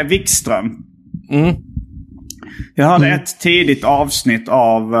uppträder? André Wikström. Jag hörde ett tidigt avsnitt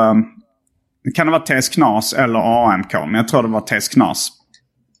av kan det vara TS Knas eller AMK, men jag tror det var TS Knas.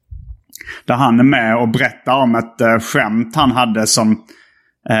 Där han är med och berättar om ett skämt han hade som...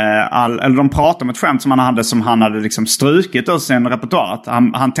 eller de pratar om ett skämt som han hade liksom strukit ur sin repertoar.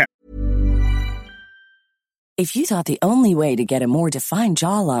 If you thought the only way to get a more defined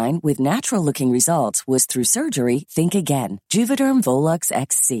jawline with natural-looking results was through surgery, think again. Juvederm Volux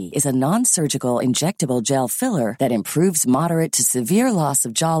XC is a non-surgical injectable gel filler that improves moderate to severe loss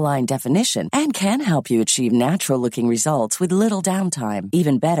of jawline definition and can help you achieve natural-looking results with little downtime.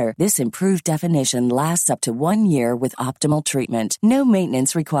 Even better, this improved definition lasts up to 1 year with optimal treatment. No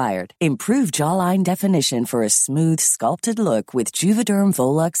maintenance required. Improve jawline definition for a smooth, sculpted look with Juvederm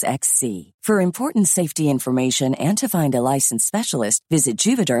Volux XC. For important safety information and to find a licensed specialist, visit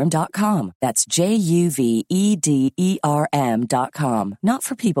Juvederm.com. That's JUVEDERM.com. Not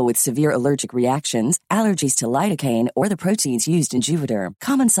for people with severe allergic reactions, allergies to lidocaine, or the proteins used in Juvederm.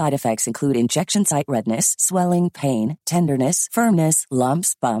 Common side effects include injection site redness, swelling, pain, tenderness, firmness,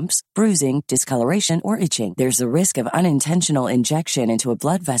 lumps, bumps, bruising, discoloration, or itching. There's a risk of unintentional injection into a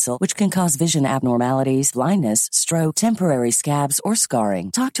blood vessel, which can cause vision abnormalities, blindness, stroke, temporary scabs, or scarring.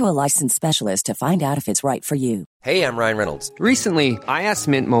 Talk to a licensed specialist to find out if it's right for you. Hey, I'm Ryan Reynolds. Recently, I asked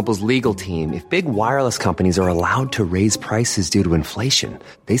Mint Mobile's legal team if big wireless companies are allowed to raise prices due to inflation.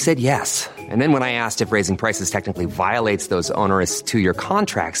 They said yes. And then when I asked if raising prices technically violates those onerous 2-year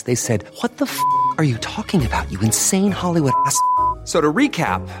contracts, they said, "What the f*** are you talking about, you insane Hollywood ass?" So to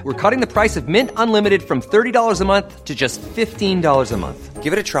recap, we're cutting the price of Mint Unlimited from $30 a month to just $15 a month.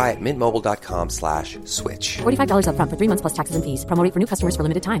 Give it a try at mintmobile.com/switch. $45 up front for 3 months plus taxes and fees. Promo rate for new customers for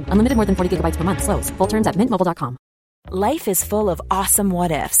limited time. Unlimited more than 40 gigabytes per month. Slows full terms at mintmobile.com. Life is full of awesome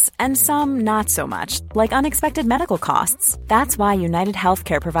what-ifs, and some not so much, like unexpected medical costs. That's why United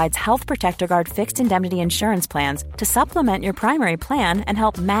Healthcare provides Health Protector Guard fixed indemnity insurance plans to supplement your primary plan and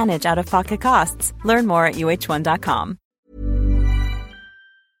help manage out-of-pocket costs. Learn more at uh1.com.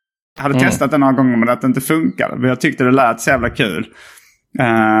 Jag hade testat det några gånger men att det inte funkade. Men jag tyckte det lät så jävla kul.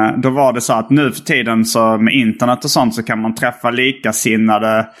 Då var det så att nu för tiden så med internet och sånt så kan man träffa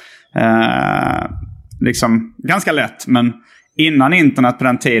likasinnade liksom ganska lätt. Men innan internet på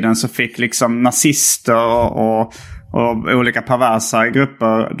den tiden så fick liksom nazister och olika perversa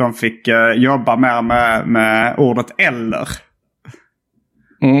grupper, de fick jobba mer med ordet eller.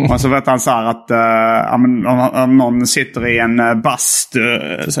 Och så vet han så här att om någon sitter i en bastu,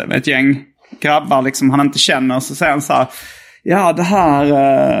 ett gäng grabbar liksom han inte känner, så säger han så här: ja, det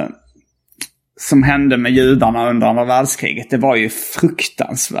här som hände med judarna under andra världskriget, det var ju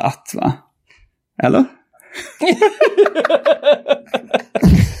fruktansvärt, va? Eller?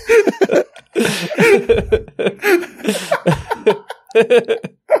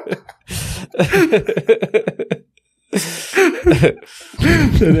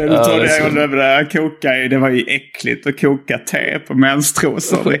 Det var ju äckligt att koka te på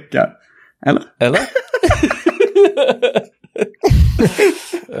menstrosor, Rickard. Eller?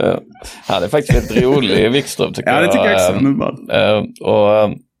 Han är faktiskt lite rolig, Wikström, tycker jag. Ja, det tycker jag också.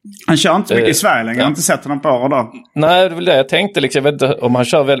 Han kör inte så mycket i Sverige längre. Jag har inte sett honom på år då. Nej, det är väl det jag tänkte. Liksom, jag vet inte om han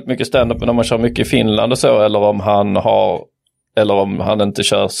kör väldigt mycket stand-up, men om han kör mycket i Finland och så, eller om han inte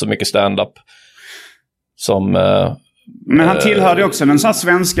kör så mycket stand-up som... Men han tillhörde också den så här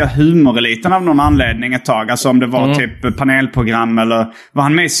svenska humoreliten av någon anledning ett tag. Alltså om det var typ panelprogram, eller var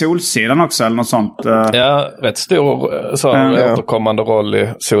han med i Solsidan också eller något sånt? Ja, rätt stor återkommande roll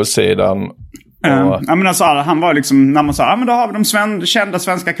i Solsidan. Ja, men alltså, han var liksom, när man sa men då har vi de kända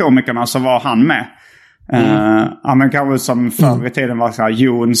svenska komikerna, så var han med. Ja, men kanske som förr i tiden var så här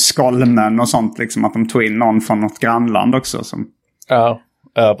Jon Skolmen och sånt, liksom att de tog in någon från något grannland också som... Ja,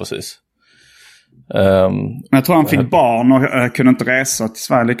 precis. Men jag tror han fick barn och kunde inte resa till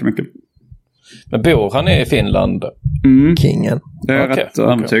Sverige lika mycket. Men bor han i Finland? Kingen. Det är jag rätt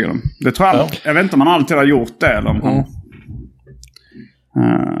övertygad om. Det tror jag. Ja. Jag vet inte om han alltid har gjort det eller om han...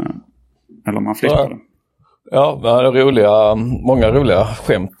 eller om han flyttade. Ja, det är många roliga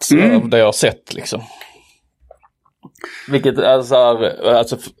skämt av det jag har sett liksom. Vilket alltså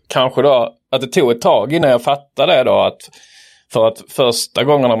kanske då att det tog ett tag innan jag fattade det då, att för att första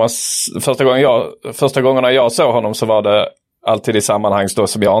gångerna jag såg honom så var det alltid i sammanhang då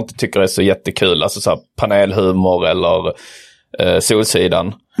som jag inte tycker är så jättekul, alltså så här panelhumor eller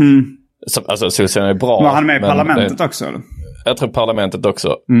Solsidan. Alltså Solsidan är bra. Var han med i Parlamentet också eller? Jag tror Parlamentet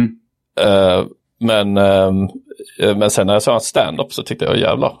också. Men sen när jag såg en stand-up så tyckte jag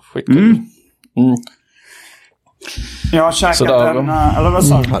jävla skitkul. Jag har käkat eller vad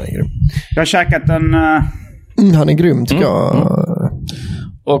sa du? Han är grym. Jag har käkat en... han är grym tycker jag.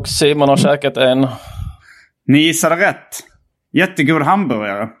 Och Simon har käkat en... Ni gissade rätt. Jättegod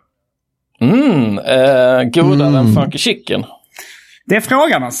hamburgare. Godare än Funky Chicken. Det är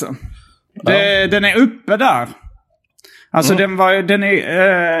frågan alltså. Den är uppe där. Alltså den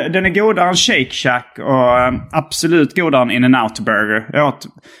är godare än Shake Shack och absolut godare än In-N-Out Burger. Jag åt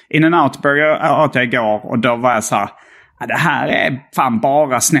In-N-Out Burger åt jag igår och då var jag så här: det här är fan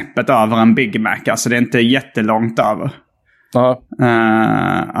bara snäppet över en Big Mac. Alltså det är inte jättelångt över.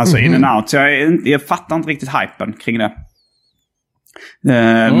 Alltså In-N-Out. Så jag fattar inte riktigt hypen kring det.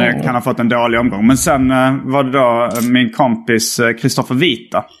 Men jag kan ha fått en dålig omgång. Men sen var det då min kompis Kristoffer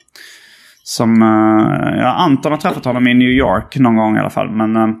Vita. Som Anton har träffat honom i New York någon gång i alla fall.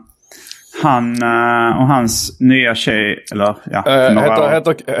 Men han och hans nya tjej, eller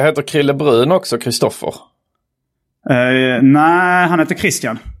heter Krille Brun också Kristoffer? Nej, han heter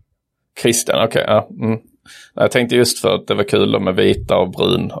Christian. Christian, okej. Jag tänkte just för att det var kul med vita och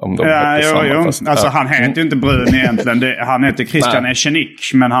brun. Om de Alltså han heter ju inte Brun egentligen. Han heter Christian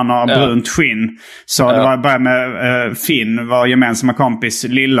Echenich, men han har brunt skinn. Så det var bara med Finn, vår gemensamma kompis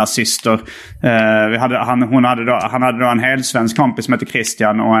lilla syster. Han hade då en helt svensk kompis som heter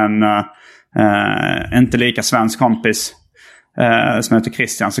Christian och en inte lika svensk kompis som heter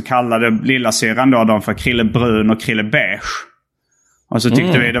Christian. Så kallade lillasyrran då dem för Krille Brun och Krille Beige. Och så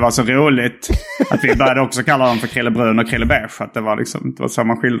tyckte vi det var så roligt att vi började också kalla dem för Krille Brun och Krille Beige. Att det var liksom, det var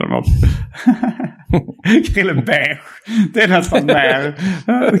samma skillnad. Krille beige. Det är nästan mer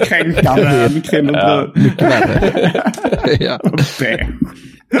kränkande än Krille brun. Mycket värre. Ja. Beige.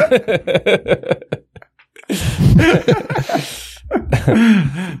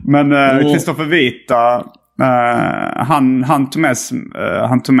 Men Kristoffer Vita, han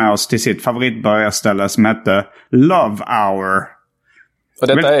tog med oss till sitt favoritburgarställe som hette Love Hour. Och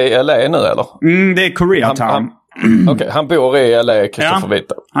detta är i LA nu eller? Det är Koreatown. Okej, han bor i LA, Kristoffer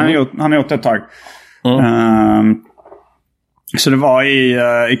Vita. Han har gjort det ett tag. Så det var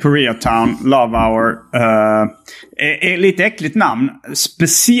i Koreatown, Love Hour. Är lite äckligt namn.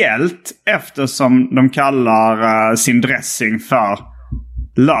 Speciellt eftersom de kallar sin dressing för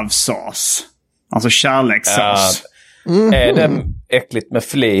Love Sauce. Alltså kärlekssås. Är det äckligt med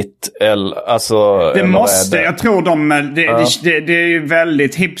flit? Eller, alltså, det måste. Jag tror det är ju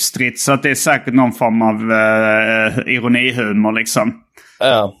väldigt hipstrigt. Så att det är säkert någon form av ironihumor liksom.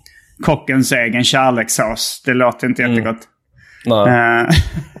 Kockens egen kärlekssås. Det låter inte jättegott. Jag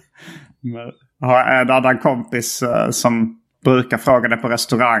har en annan kompis som brukar fråga det på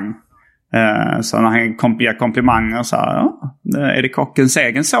restaurang. Så när han ger komplimanger så här, är det kockens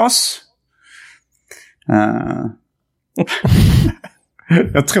egen sås?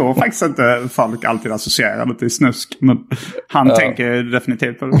 Jag tror faktiskt inte folk alltid associerar det till snusk. Men han tänker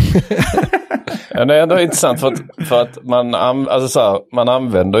definitivt på det. Ja, det är ändå intressant för att man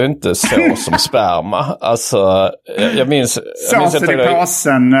använder ju inte sås som sperma. Alltså, jag minns såsen i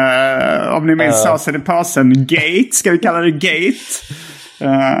påsen. Om ni minns såsen i påsen. Gate, ska vi kalla det gate?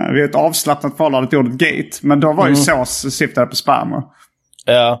 Vi har ett avslappnat förhållande till ordet gate. Men då var ju sås syftade på sperma.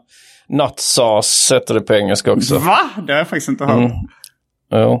 Ja, nut sauce sätter det på engelska också. Va? Det har jag faktiskt inte hört.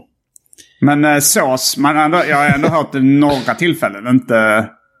 Jo. Men sås, jag har ändå hört det några tillfällen. Inte...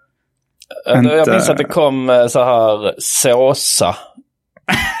 Jag minns att det kom så här såsa.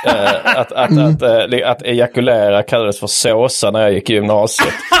 Att ejakulera kallades för såsa när jag gick i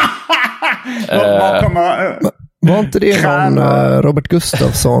gymnasiet. Var inte det någon Robert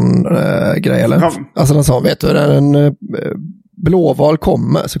Gustafsson-grej eller? Alltså han sa, vet du, när en blåval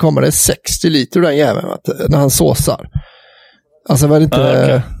kommer så kommer det 60 liter ur den jäveln när han såsar. Alltså var det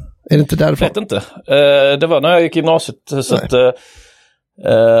inte... Är det inte därför? Jag vet inte. Det var när jag gick i gymnasiet så att...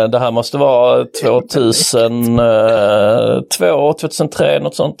 det här måste vara 2002, 2003,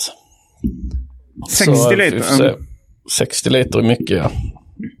 något sånt. 60 liter? 60 liter är mycket, ja.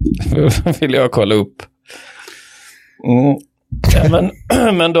 Vill jag kolla upp. Ja,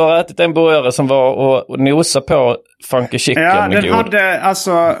 men du har ätit en burgare som var och nosa på funky chicken. Ja, den hade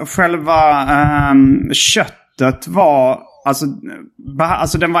alltså själva köttet var...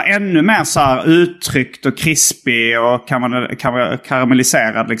 Alltså den var ännu mer så här uttryckt och krispig och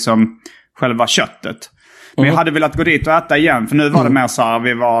karamelliserad liksom själva köttet. Men jag hade velat gå dit och äta igen, för nu var det mer så här,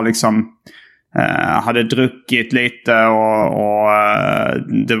 vi var liksom hade druckit lite och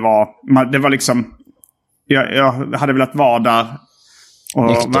det var liksom jag hade velat vara där och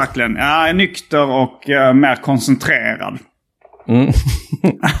nykter. Verkligen nykter och mer koncentrerad.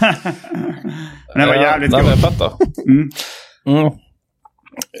 Men det var jävligt gott. Jag fattar.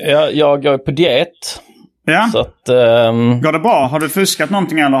 Jag går på diet. Ja. Så att, går det bra? Har du fuskat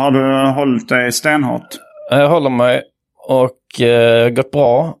någonting eller har du hållit dig stenhårt? Jag håller mig och gått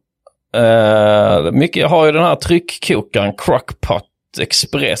bra. Jag har ju den här tryckkokaren Crock-Pot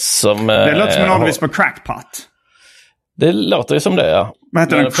Express som... det låter som en ordvis på crackpot. Det låter ju som det, ja. Vad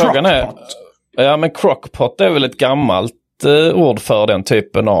heter den? Crock-Pot? Ja, men Crock-Pot är väl ett gammalt ord för den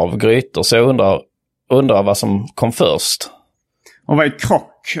typen av grytor. Så jag undrar vad som kom först. Och vad är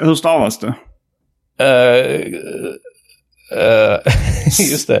krock? Hur stavas det?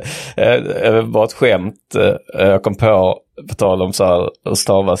 Just det. Bara ett skämt. Jag kom på tal om så här, hur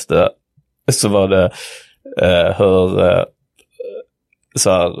stavas det. Så var det hur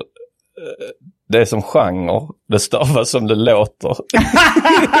så här, det är som genre. Det stavas som det låter.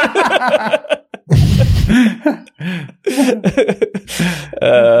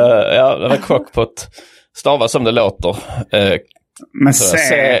 Ja, det var Crock-Pot. Stavas som det låter. Men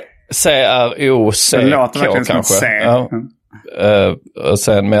C-R-O-C-K kanske. Ja. Och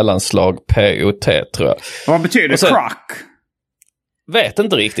sen mellanslag P-O-T tror jag. Vad betyder crock? Vet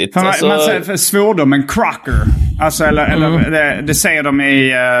inte riktigt. Man säger för svordomen crocker. Alltså, eller det säger de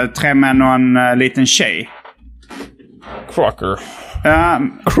i Tre män och en liten tjej. Crocker.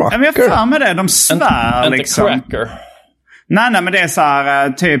 Crocker. Men jag får för med det. De svär liksom. Cracker. Nej, men det är så här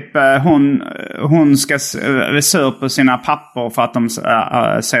typ hon ska vara sur på sina pappor för att de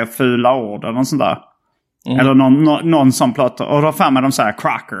säger fula ord eller något sånt där. Eller någon som plåter. Och då för med de säger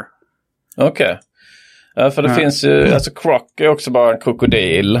cracker. Okej. Ja, för det finns ju, alltså croc är också bara en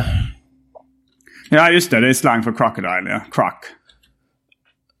krokodil. Ja, just det. Det är slang för crocodile, ja. Croc.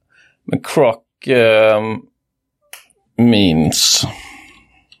 Men croc means...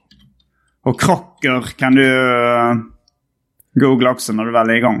 Och krocker kan du googla också när du väl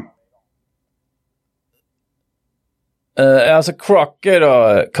är igång. Alltså croc är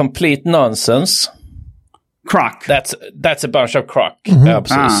då complete nonsense. Croc. That's a bunch of croc. Ja,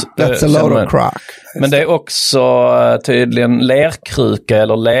 precis. That's a load of croc. Men det är också tydligen lerkruka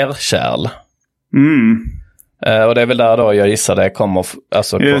eller lerkärl. Och det är väl där då jag gissar det kommer.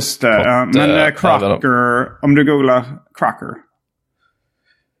 Alltså, just det. Men crocker, om du googlar crocker.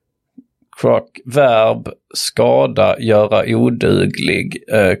 Croc, verb, skada, göra oduglig.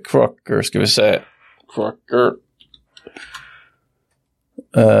 Crocker, ska vi se. Crocker.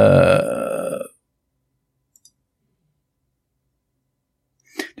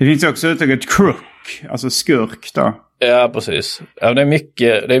 Det finns också uttrycket crook, alltså skurk då. Ja, precis. Ja, det är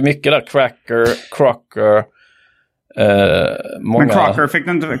mycket där. Crocker. Många... Men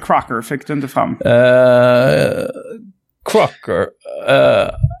Crocker fick du inte fram. Crocker.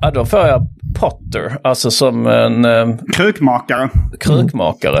 Då får jag Potter. Alltså som en... krukmakare.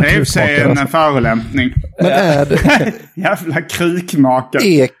 Krukmakare. Det är ju sig en förolämpning. Men är det... Jävla krukmakare.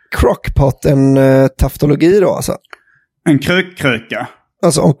 Är crockpot en taftologi då alltså? En kruka.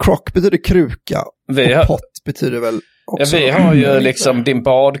 Alltså om crock betyder kruka och pot betyder väl också... Ja, vi har ju liksom din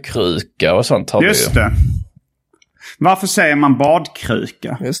badkruka och sånt har just vi ju. Det. Varför säger man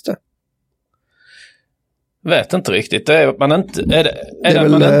badkruka? Just det. Vet inte riktigt. Det är man inte det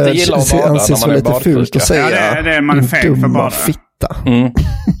man inte gillar att bada när man är badkruka. Fult att säga. Ja, det är man är feg för bada. Fitta.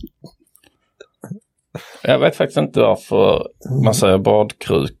 Jag vet faktiskt inte varför man säger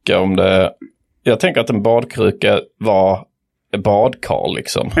badkruka om det. Jag tänker att en badkruka var badkar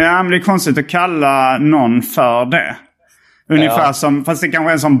liksom. Ja, men det är konstigt att kalla någon för det. Ungefär som, fast det kanske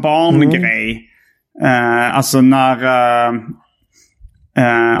är en sån barngrej. Alltså när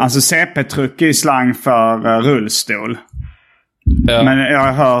alltså CP-truck är slang för rullstol. Ja. Men jag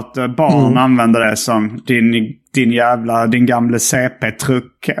har hört barn använda det som din gamla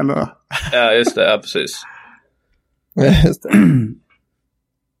CP-truck eller. Ja, just det, ja, precis. Just det.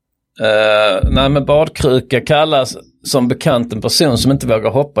 Nej, men badkruka kallas som bekant en person som inte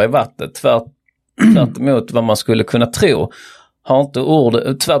vågar hoppa i vattnet. Tvärt emot vad man skulle kunna tro. Har inte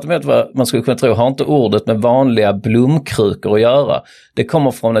ordet med vanliga blomkrukor att göra. Det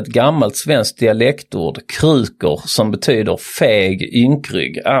kommer från ett gammalt svenskt dialektord, krukor, som betyder feg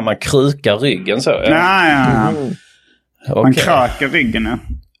ynkrygg. Man krukar ryggen så. Ja. Okay. Man kröker ryggen, ja.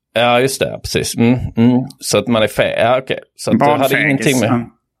 Ja, just det, precis. Så att man är feg. Ja, okej. Så att det hade ingenting med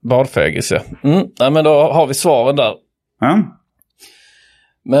badfegis, ja. Nej, men då har vi svaren där. Ja.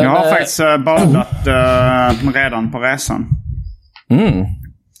 Men, jag har faktiskt badat redan på resan.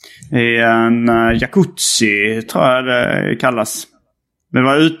 I en jacuzzi tror jag det kallas. Det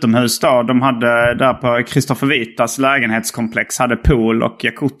var utomhus då. De hade där på Kristoffer Vitas lägenhetskomplex hade pool och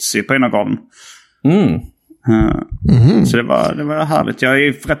jacuzzi på innergården. Så det var härligt. Jag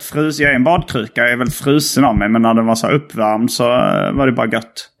är rätt frusen. Jag är en badkruka. Jag är väldigt frusen av mig. Men när den var så uppvärmd så var det bara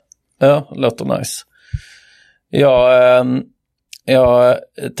gött. Ja, låter nice. Jag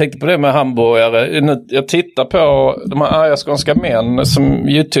tänkte på det med hamburgare. Jag tittar på de här arga skånska män som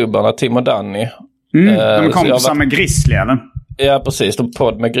youtuberna Tim och Danny. De är kompisar med Grizzly, eller? Ja, precis. De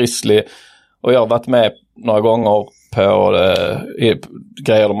podd med Grizzly. Och jag har varit med några gånger på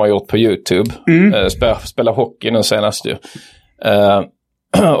grejer de har gjort på YouTube. Spela hockey nu senast ju.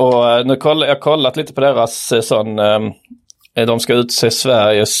 Och nu jag kollat lite på deras sån... de ska utse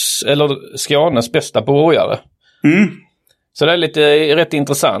Skånes bästa burgare. Så det är rätt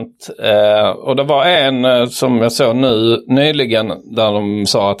intressant. Och det var en som jag såg nyligen där de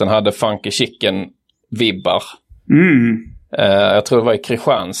sa att den hade funky chicken-vibbar. Jag tror det var i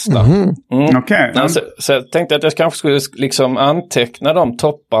Kristianstad. Okay. Så jag tänkte att jag kanske skulle liksom anteckna de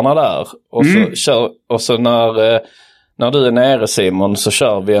topparna där. Och så när du är nere, Simon, så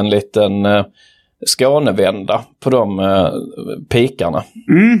kör vi en liten Skånevända på de pikarna.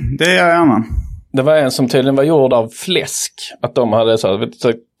 Det gör jag gärna. Det var en som tydligen var gjord av fläsk. Att de hade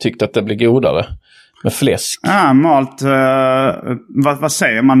tyckt att det blir godare med fläsk. Malt, vad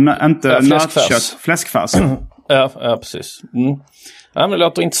säger man? Inte nötkött, fläskfärs. Ja, precis. Ja, men det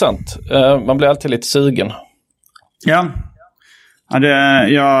låter intressant. Man blir alltid lite sugen. Ja,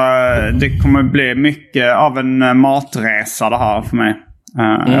 det kommer bli mycket av en matresa det här för mig.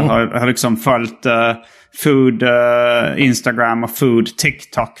 Jag har liksom följt food Instagram och food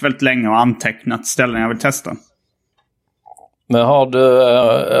TikTok väldigt länge och antecknat ställen jag vill testa. Men har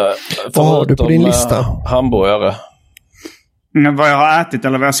du på din lista? Hamburgare? Vad jag har ätit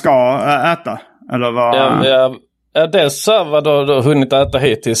eller vad jag ska äta? Eller vad? Ja, dels vad du har hunnit äta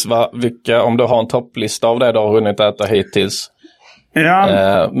hittills. Om du har en topplista av det du har hunnit äta hittills.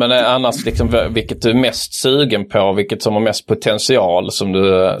 Ja. Men annars liksom, vilket du är mest sugen på, vilket som har mest potential, som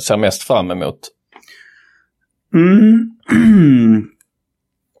du ser mest fram emot.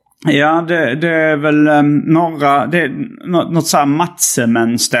 Ja, det är väl något så här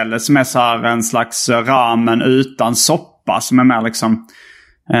matsemen-ställe som är så här en slags ramen utan soppa, som är mer liksom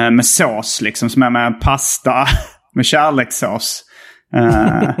med sås liksom, som är med pasta med kärlekssås.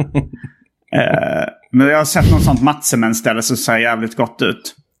 Men jag har sett något sånt matsemen-ställe som ser jävligt gott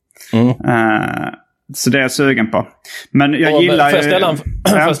ut. Så det är jag sugen på. Men jag gillar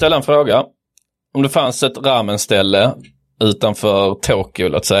får jag ställa en fråga? Om det fanns ett ramen-ställe utanför Tokyo,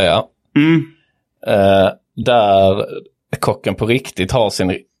 låt säga, där kocken på riktigt har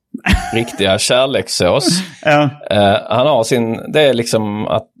sin riktiga kärlekssås. Han har det är liksom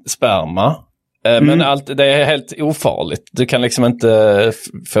sperma. Men det är helt ofarligt. Du kan liksom inte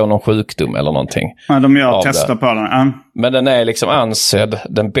få någon sjukdom eller någonting. Ja, de gör tester på den. Men den är liksom ansedd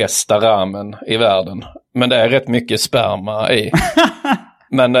den bästa ramen i världen. Men det är rätt mycket sperma i.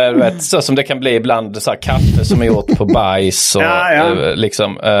 Men du vet, så som det kan bli ibland, så här kaffe som är gjort på bajs och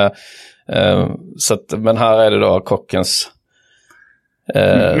liksom så att, men här är det då kockens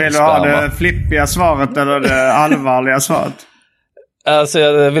vill du ha det flippiga svaret eller det allvarliga svaret? Alltså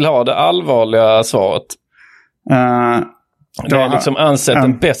jag vill ha det allvarliga svaret. Det är liksom ansett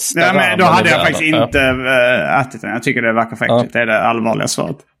den bästa ramen. Men då hade jag faktiskt inte ätit den. Jag tycker det verkar fäktigt. Det är det allvarliga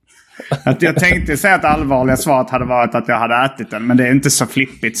svaret. Jag tänkte säga att det allvarliga svaret hade varit att jag hade ätit den. Men det är inte så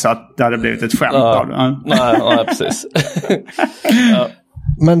flippigt så att det hade blivit ett skämt av det. Nej, precis.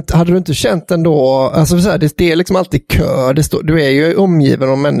 Men hade du inte känt ändå, alltså det är liksom alltid kö. Du är ju omgiven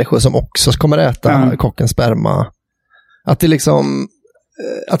av människor som också kommer äta kockens sperma. Att det liksom,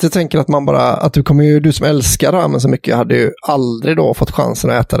 att jag tänker att man bara, att du som älskar ramen så mycket hade ju aldrig då fått chansen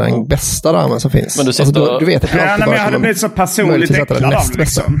att äta den bästa ramen som finns. Men du vet att jag hade blivit så personligt äcklad av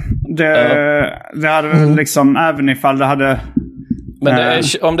liksom. Det hade väl liksom, även ifall det hade... Men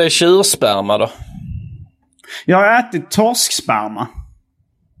om det är tjursperma då? Jag har ätit torsksperma.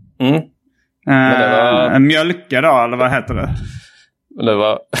 Mjölka då, eller vad heter det? Det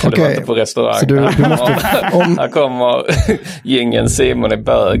var inte på restaurang. Så du måste, här kommer gingen Simon är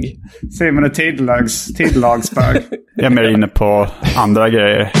bög. Simon är tidlagsbög. Jag är mer inne på andra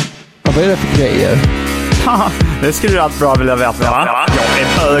grejer. Vad är det för grejer? Det skulle du allt bra vilja veta, va? Jag är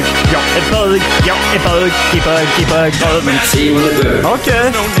bög. Röven. Simon är bög.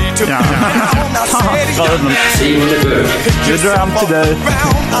 Okej. Röven. Simon är bög. Det drar hem till dig.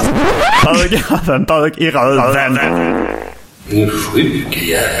 Bög i röven. En sjuk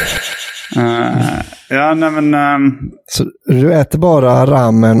jävel. Så du äter bara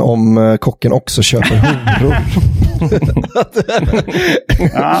ramen om kocken också köper horor?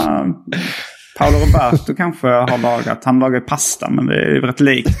 Paolo Roberto kanske har lagat. Han lagar pasta, men det är rätt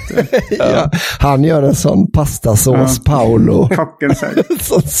likt. Han gör en sån pastasås, Paolo. Kocken säger.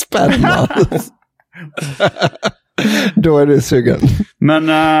 Sån sperma. Då är du sugen. Men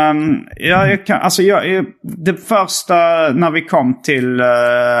det första när vi kom till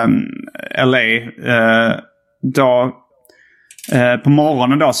LA då på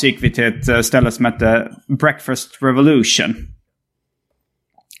morgonen då så gick vi till ett ställe som heter Breakfast Revolution.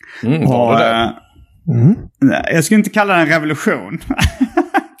 Jag skulle inte kalla det en revolution.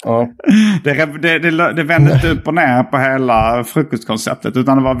 Det vände inte upp och ner på hela frukostkonceptet,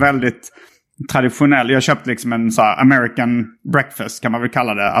 utan det var väldigt traditionell. Jag köpte liksom en så här American breakfast kan man väl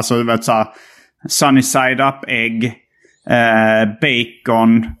kalla det. Alltså du vet så här sunny side up ägg,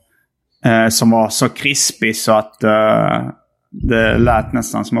 bacon som var så krispig så att det lät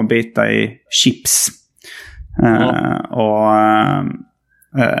nästan som att bita i chips. Och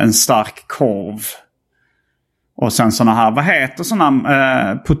en stark korv. Och sen såna här, vad heter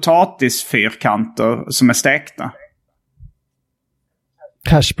såna potatisfyrkanter som är stekta?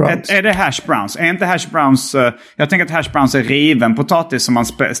 Hash browns. Är det hash browns? Är inte hash browns... jag tänker att hash browns är riven potatis som man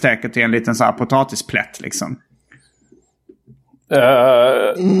steker till en liten så här potatisplätt liksom.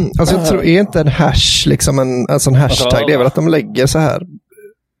 Alltså jag tror inte en hash liksom en sån hashtag. Det är väl att de lägger så här.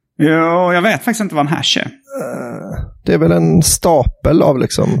 Jo, jag vet faktiskt inte vad en hash är. Det är väl en stapel av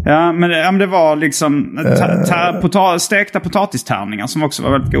liksom... Ja, men det var liksom stekta potatistärningar som också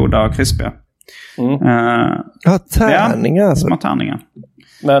var väldigt goda och krispiga. Tärningar alltså. Små tärningar.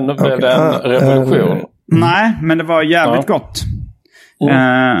 Men blev det en revolution? Nej, men det var jävligt gott.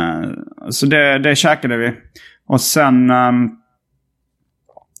 Så det käkade vi. Och sen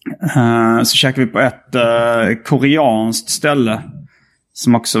så käkade vi på ett koreanskt ställe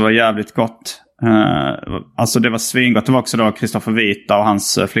som också var jävligt gott. Alltså det var svingott. Det var också då Kristoffer Vita och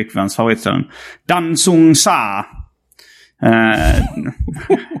hans flickväns favoritställe. Dan Sung Sa.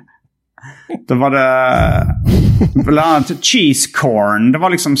 Då var det bland annat cheese corn. Det var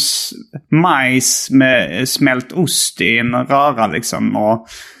liksom majs med smält ost i en röra liksom. Och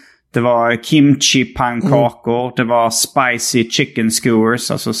det var kimchi pannkakor. Det var spicy chicken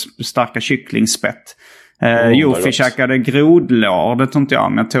skewers. Alltså starka kycklingspett. Jofi käkade grodlår. Det tror inte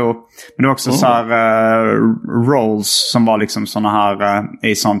jag. Men det var också så här rolls som var liksom såna här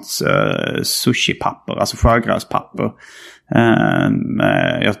i sånt sushi-papper. Alltså sjögräspapper.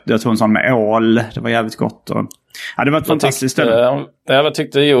 Jag tror en sån med ål. Det var jävligt gott. Det var ett fantastiskt ställe. Vad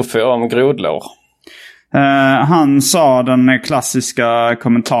tyckte Jofi om grodlår? Han sa den klassiska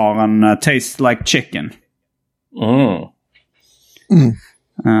kommentaren taste like chicken.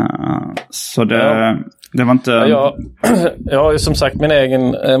 Så det var inte... Jag har ju som sagt min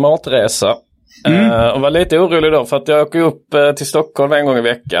egen matresa. Och var lite orolig då för att jag åker upp till Stockholm en gång i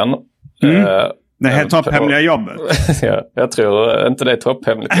veckan. Det här topphemliga jobbet. Jag tror inte det är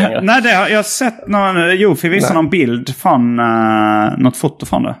topphemligt längre. Nej, jag har sett Jofi visade någon bild från något foto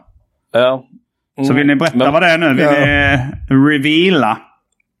från det. Ja. Så vill ni berätta vad det är nu? Vill ni reveala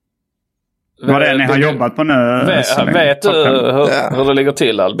vad det är ni har jobbat på nu? Vet du hur det ligger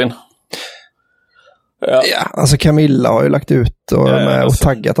till, Albin? Ja, alltså Camilla har ju lagt ut och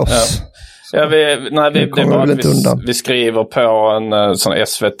taggat oss. Ja, vi skriver på en sån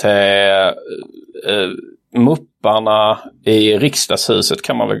SVT Mupparna i riksdagshuset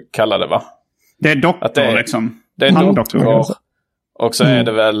kan man väl kalla det, va? Det är doktor liksom. Det är en doktor. Och så är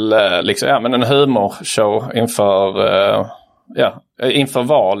det väl liksom, men en humorshow inför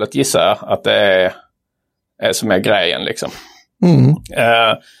valet gissar jag att det är som är grejen liksom.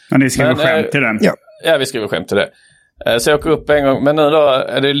 Men ni skriver skämt till den? Ja, vi skriver skämt till det. Så jag åker upp en gång. Men nu då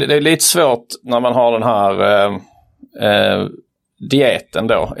är det är lite svårt när man har den här dieten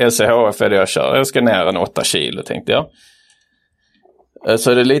då. LCHF är det jag kör. Jag ska ner en 8 kilo tänkte jag.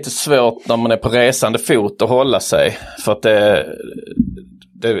 Så är det lite svårt när man är på resande fot att hålla sig. För att det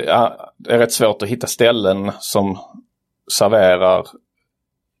är rätt svårt att hitta ställen som serverar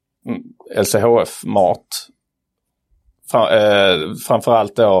LCHF-mat.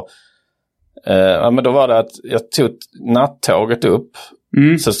 Framförallt då. Men då var det att jag tog nattåget upp.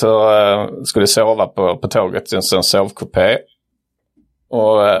 Så skulle jag sova på tåget i en sån sovkupé.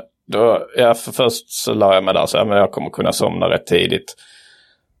 Och då, för först så la jag mig där så men jag kommer kunna somna rätt tidigt.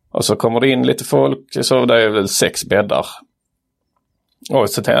 Och så kommer det in lite folk. Så det är väl 6 bäddar. Och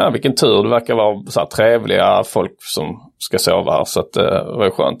så tänkte jag, vilken tur. Det verkar vara så här trevliga folk som ska sova här. Så att det var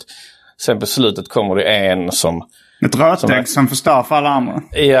ju skönt. Sen på slutet kommer det en som... Ett rötägg som förstör för alla andra.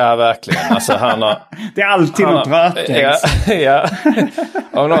 Ja, verkligen. Alltså, det är alltid något rötägg. Ja.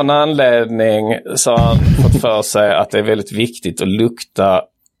 Av någon anledning så har han fått för sig att det är väldigt viktigt att lukta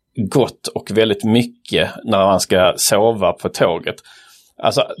gott och väldigt mycket när man ska sova på tåget.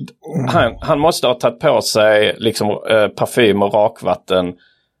 Alltså, han måste ha tagit på sig liksom, parfym och rakvatten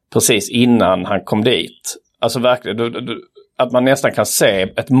precis innan han kom dit. Alltså verkligen, att man nästan kan se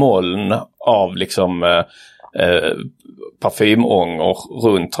ett moln av liksom... parfymångor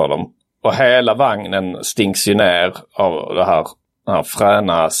runt honom. Och hela vagnen stinks ju ner av det här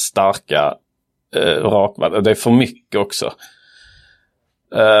fräna, starka rakvatten. Det är för mycket också.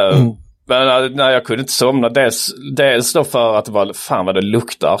 Men när jag kunde inte somna. Dels då för att det var fan vad det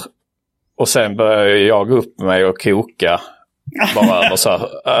luktar. Och sen började jag upp mig och koka. Bara över så här,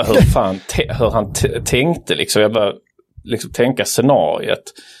 hur han tänkte liksom. Jag började liksom tänka scenariet.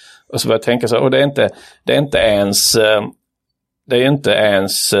 Och så började jag tänka så, och det är inte ens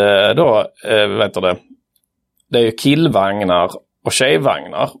då, vet du det är ju killvagnar och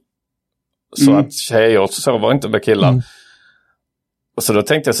tjejvagnar. Så att tjejer sover inte med killar. Och så då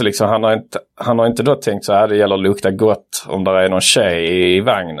tänkte jag så liksom, han har inte då tänkt så här, det gäller att lukta gott om det är någon tjej i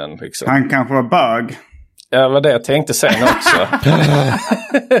vagnen. Liksom. Han kanske var bög. Ja, det var det jag tänkte sen också.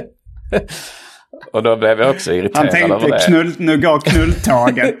 Och då blev jag också irriterad. Han tänkte, nu går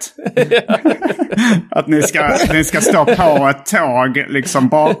knulltåget. Att ni ska stå på ett tåg liksom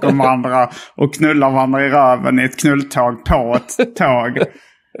bakom varandra och knulla varandra i röven i ett knulltåg på ett tåg.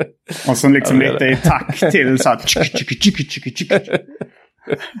 Och så liksom lite i takt till så här.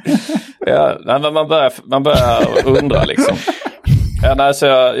 Ja, men man börjar undra liksom. Ja, nej, så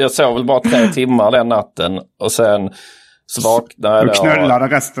jag sov väl bara 3 timmar den natten och sen vaknade och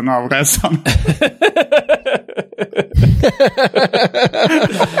knullade resten av resan.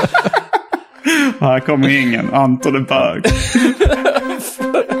 Här kommer ingen Anton är bög.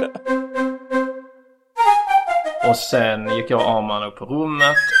 Och sen gick jag och Arman upp på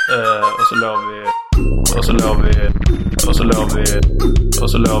rummet. Och så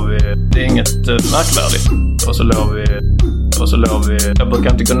låg vi. Det är inget märkvärdigt. Och så låg vi. Jag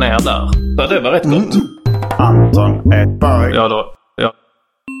brukar inte gå ner där. Så det var rätt gott. Anton är ett bög.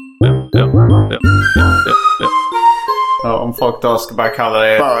 Ja, om folk då ska bara kalla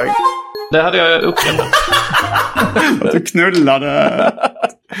det bög. Det hade jag uppskattat. Att du knullade.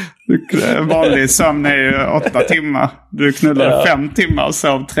 Vanlig sömn är ju 8 timmar. Du knullade 5 timmar och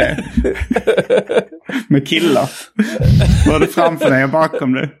sov 3. Med killar. Både framför dig och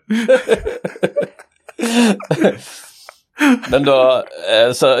bakom dig. Men då,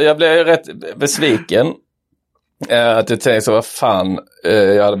 så jag blev ju rätt besviken. Att jag tänkte så, vad fan,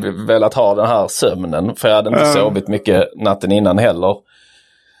 jag hade velat ha den här sömnen. För jag hade inte sovit mycket natten innan heller.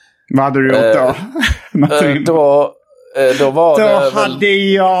 Vad hade du gjort då? Då var då det hade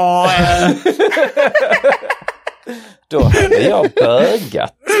väl... jag... Då hade jag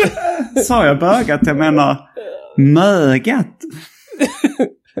bögat. Sa jag bögat? Jag menar mögat.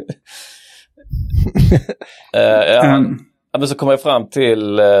 Men så kom jag fram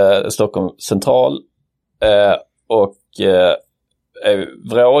till Stockholm central och är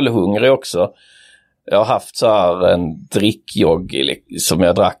vrålhungrig också. Jag har haft så här en drickjogg som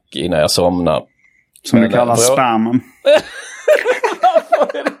jag drack innan jag somnade. Som du kallar sperman.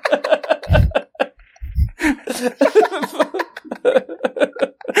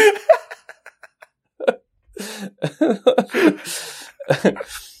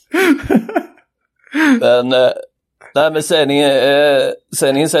 Men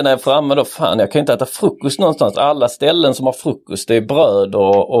sen inser jag framme då, fan, jag kan inte äta frukost någonstans. Alla ställen som har frukost, det är bröd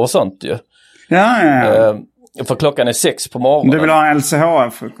och sånt ju. Ja. För klockan är 6 på morgonen. Du vill ha en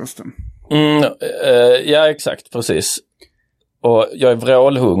LCHF-frukosten? Ja, exakt, precis. Och jag är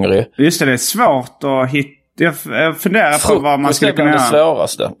vrålhungrig. Just det är svårt att hitta. Jag funderar på vad man skulle kunna göra. Det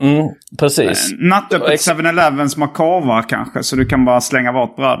svåraste. Precis. Nattöppet 7-Eleven som har korvar kanske, så du kan bara slänga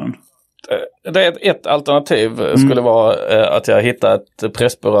bort bröden. Det är ett alternativ skulle vara att jag hittar ett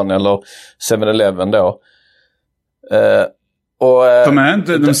Pressbyrån eller 7-Eleven då. De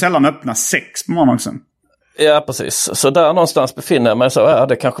är sällan öppna 6 på morgonen också. Ja, precis. Så där någonstans befinner jag mig, så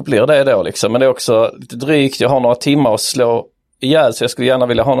det kanske blir det då liksom. Men det är också lite drygt. Jag har några timmar att slå ihjäl, så jag skulle gärna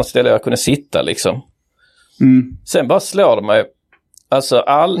vilja ha något ställe jag kunde sitta liksom. Sen bara slår det mig. Alltså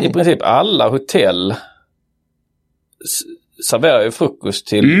i princip alla hotell serverar ju frukost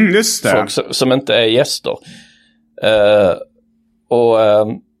till folk som inte är gäster. Och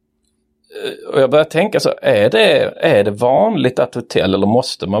jag börjar tänka så, är det vanligt att hotell eller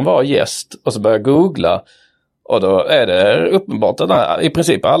måste man vara gäst? Och så börjar jag googla, och då är det uppenbart att i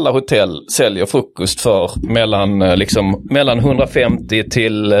princip alla hotell säljer frukost för mellan 150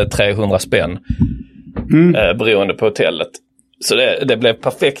 till 300 spänn beroende på hotellet. Så det blev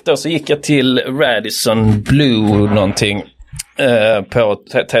perfekt då. Så gick jag till Radisson Blue någonting på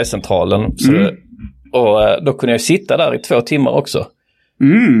T-centralen. Och då kunde jag sitta där i 2 timmar också.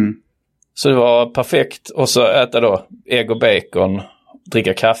 Så det var perfekt. Och så äta då ägg och bacon,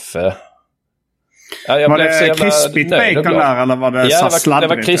 dricka kaffe. Ja, var det krispigt bacon där eller var det så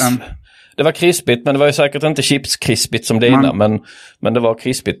sladdrigt? Det var krispigt, men det var ju säkert inte chipskrispigt som dina. Men det var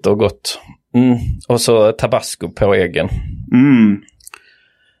krispigt och gott. Och så tabasco på äggen.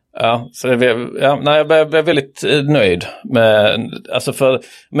 Ja, så jag blev väldigt nöjd med, alltså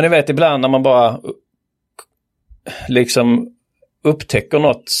men ni vet ibland när man bara liksom upptäcker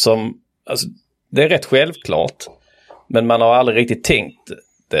något som, alltså det är rätt självklart, men man har aldrig riktigt tänkt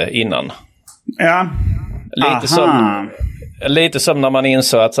det innan. Ja. Lite som när man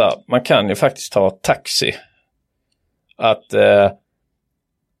insåg att så här, man kan ju faktiskt ta taxi.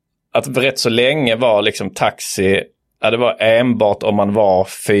 Att rätt så länge var liksom taxi, det var enbart om man var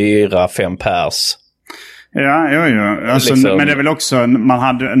 4-5 pers. Ja, jo. Alltså, liksom, men det är väl också,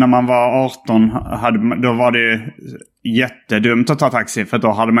 när man var 18, då var det jättedumt att ta taxi, för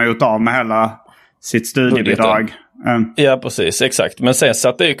då hade man gjort av med hela sitt studiebidrag. Ja, precis, exakt. Men sen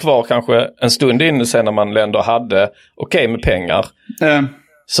satt det ju kvar kanske en stund in sen när man ändå hade okej med pengar.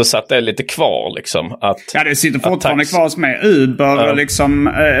 Så satt det lite kvar liksom. Det sitter fortfarande kvar hos mig. Uber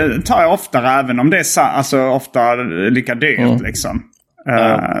liksom, tar jag oftare, även om det är ofta lika dyrt liksom.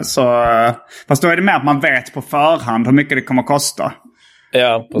 Fast då är det mer att man vet på förhand hur mycket det kommer att kosta.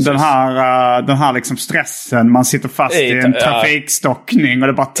 Ja, precis. Den här liksom stressen, man sitter fast i en trafikstockning och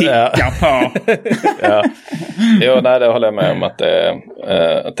det bara tickar på. Jo, nej, det håller jag med om att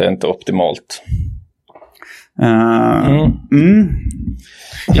det är inte optimalt.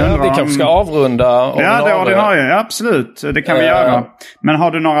 Ja, vi kanske ska avrunda ordinarie. Ja, det ordinarie, ja, absolut. Det kan vi göra. Men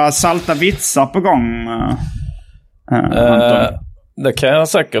har du några salta vitsar på gång? Det kan jag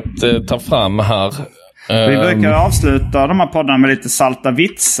säkert ta fram här. Vi brukar avsluta de här poddarna med lite salta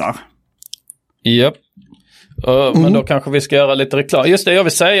vitsar. Japp. Men då kanske vi ska göra lite reklam. Just det, jag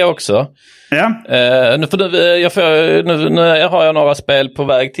vill säga också. Ja. Nu har jag några spel på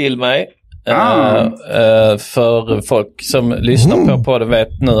väg till mig. För folk som lyssnar på det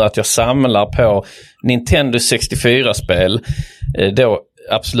vet nu att jag samlar på Nintendo 64-spel. Då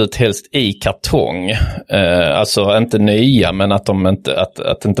absolut helst i kartong. Alltså inte nya, men att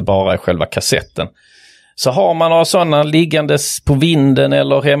det inte bara är själva kassetten. Så har man några sådana liggandes på vinden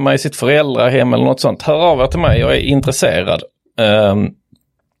eller hemma i sitt föräldrahem eller något sånt, hör av er till mig, jag är intresserad.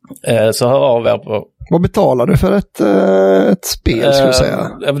 Så hör av er på... Vad betalar du för ett spel, skulle jag säga?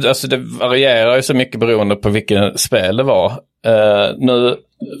 Alltså det varierar ju så mycket beroende på vilken spel det var.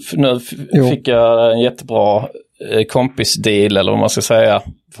 Nu fick jag en jättebra kompisdeal, eller vad man ska säga,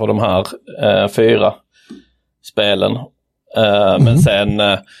 för de här 4 spelen. Men sen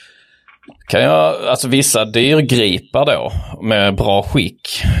kan jag, alltså vissa dyrgripar då med bra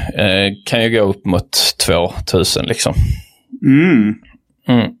skick kan ju gå upp mot 2000 liksom.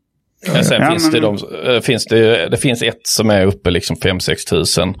 Sen det finns ett som är uppe liksom 5-6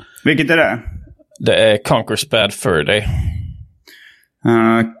 tusen. Vilket är det? Det är Conker's Bad Fur Day.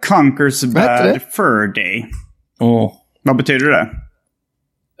 Conker's Bad Fur Day. Vad betyder det?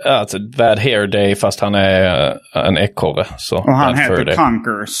 Alltså Bad Hair Day, fast han är en ekorre. Och han heter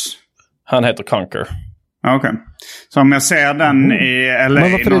Conkers. Han heter Conker. Okej. Så om jag ser den i LA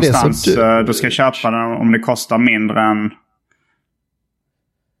någonstans, då ska jag köpa den om det kostar mindre än...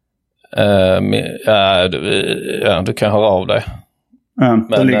 du kan höra av dig.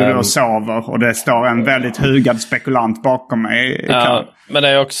 Då ligger du och sover och det står en väldigt hugad spekulant bakom mig. Men det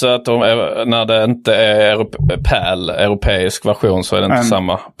är också att när det inte är europeisk version, så är det inte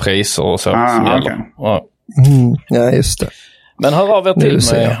samma priser och så som gäller. Okay. Ja, just det. Men hör av er till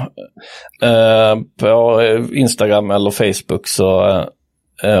mig på Instagram eller Facebook, så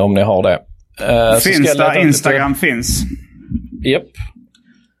om ni har det. Finns där Instagram finns? Japp.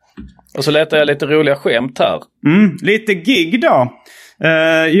 Och så letar jag lite roliga skämt här. Lite gig då.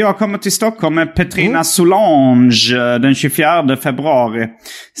 Jag kommer till Stockholm med Petrina Solange den 24 februari.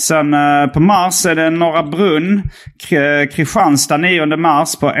 Sen på mars är det Norra Brunn. Kristianstad 9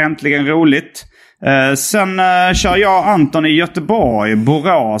 mars på Äntligen Roligt. Sen kör jag Anton i Göteborg,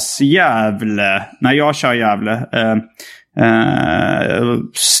 Borås, Gävle. När jag kör Gävle.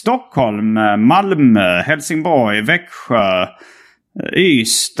 Stockholm, Malmö, Helsingborg, Växjö,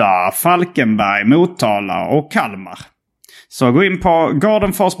 Ystad, Falkenberg, Motala och Kalmar. Så gå in på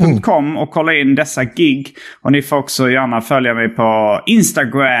gardenfors.com och kolla in dessa gig. Och ni får också gärna följa mig på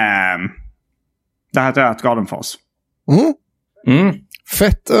Instagram. Det heter jag Gardenfors.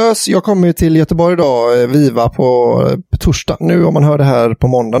 Fett ös. Jag kommer ju till Göteborg idag, Viva på torsdag. Nu om man hör det här på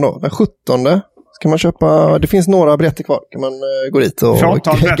måndag då. Den 17. Ska man köpa, det finns några biljetter kvar. Kan man gå dit och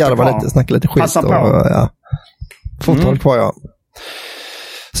garva lite, snacka lite skit. Passa på. Och, fåtal kvar, ja.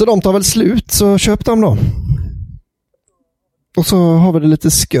 Så de tar väl slut, så köp dem då. Och så har vi det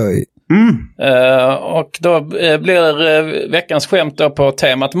lite skoj. Och då blir veckans skämt då på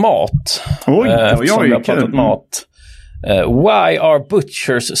temat mat. Oj, vi har pratat mat. Why are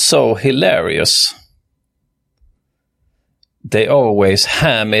butchers so hilarious? They always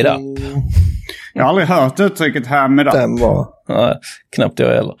ham it up. Jag har aldrig hört uttrycket ham it up. Den var... knappt jag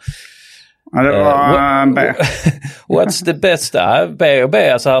heller. Ja, det var B. What's the best? B och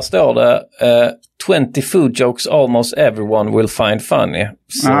B, så här står det 20 food jokes almost everyone will find funny.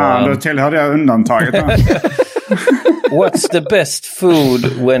 Då tillhörde jag undantaget. What's the best food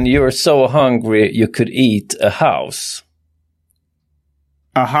when you're so hungry you could eat a house?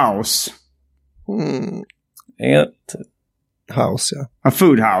 A house? House, ja. A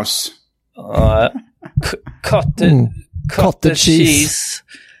food house? Cottage cheese,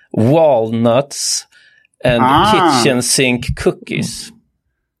 walnuts and kitchen sink cookies.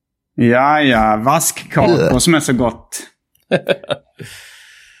 Ja, vaskkakor som är så gott.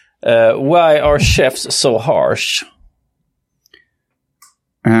 Why are chefs so harsh?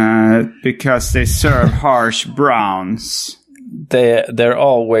 Because they serve harsh browns. They're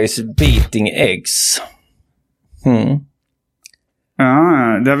always beating eggs.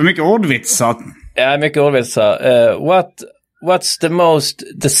 Det var mycket ordvitsar. Ja, mycket ordvitsar. What's the most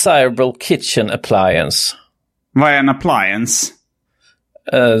desirable kitchen appliance? Vad är en appliance?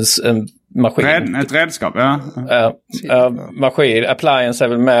 En maskin. Ett redskap, ja. Maskin, appliance är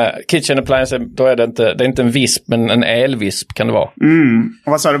väl med. Kitchen appliance, då är det är inte en visp, men en elvisp kan det vara.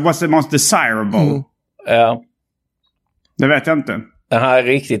 Och vad sa du? What's the most desirable? Ja. Det vet jag inte. Den här är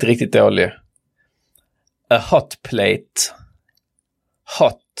riktigt, riktigt dålig. A hot plate.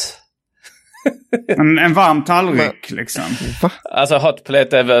 Hot. En varm tallrik liksom. Va? Alltså hot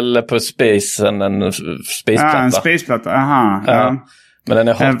plate är väl på spisen en spisplatta. Ja, en spisplatta. Aha. Ja. Men den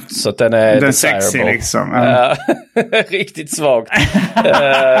är hot så att den är den sexy liksom. Ja. Riktigt svagt.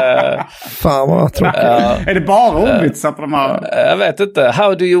 Fan vad tråkigt. Är det bara ordvitsar på de här? Jag vet inte.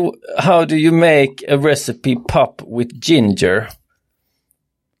 How do you make a recipe pop with ginger?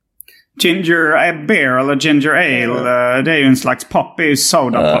 Ginger beer eller ginger ale, det är ju en slags pop, det är ju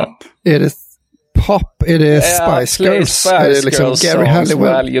soda pop. Är det pop? Är det Spice Girls? Spice är det liksom Girls Gary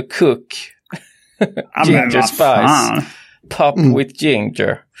Halliwell? While you cook. Ginger spice. Pop with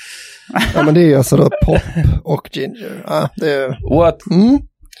ginger. Ja, men det är ju alltså då pop och ginger. Ja, det är... What?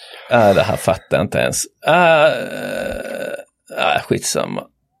 Det här fattar jag inte ens. Skitsamma.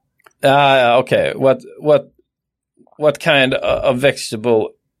 Okej. What kind of vegetable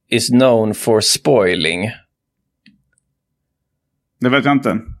is known for spoiling? Det vet jag inte.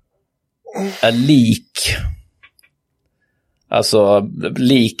 A leek. Alltså,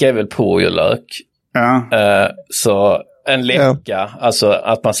 leek är väl purjolök. Ja. Så en läcka, alltså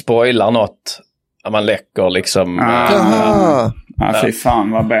att man spoilar något. Att man läcker liksom. Fy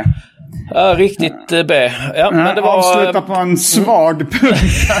fan vad B. Riktigt B. Ja, men det var... Avsluta på en svag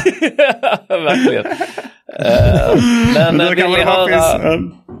punkt. Verkligen. Men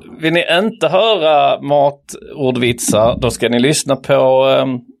vill ni inte höra matordvitsar, då ska ni lyssna på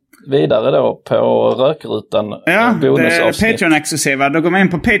vidare då på Rökrutan. Ja, det är Patreon-exklusiva. Då går man in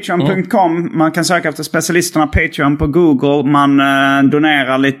på patreon.com. Man kan söka efter specialisterna Patreon på Google. Man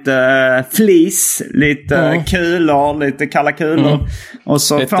donerar lite flis, lite kulor, lite kalla kulor. Och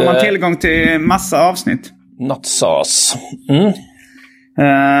så får man tillgång till massa avsnitt. Not sauce.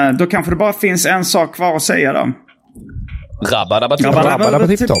 Då kanske det bara finns en sak kvar att säga då.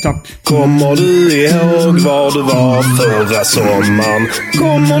 Rabba-dabba-tipp-topp. Kommer du ihåg var du var förra sommaren?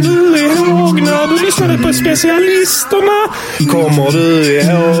 Kommer du ihåg när du lyssnade på specialisterna? Kommer du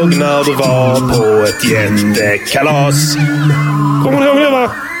ihåg när du var på ett jättekalas? Kommer du ihåg det,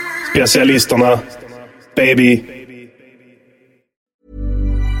 va? Specialisterna, baby.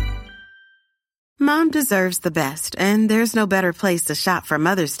 Mom deserves the best, and there's no better place to shop for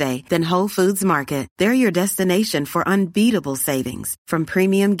Mother's Day than Whole Foods Market. They're your destination for unbeatable savings, from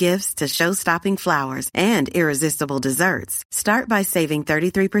premium gifts to show-stopping flowers and irresistible desserts. Start by saving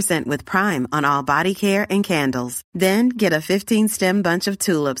 33% with Prime on all body care and candles. Then get a 15-stem bunch of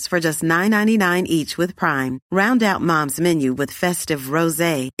tulips for just $9.99 each with Prime. Round out Mom's menu with festive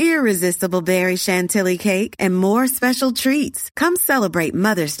rosé, irresistible berry chantilly cake, and more special treats. Come celebrate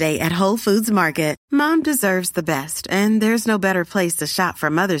Mother's Day at Whole Foods Market. Mom deserves the best, and there's no better place to shop for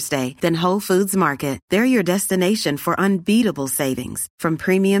Mother's Day than Whole Foods Market. They're your destination for unbeatable savings, from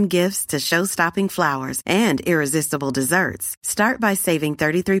premium gifts to show-stopping flowers and irresistible desserts. Start by saving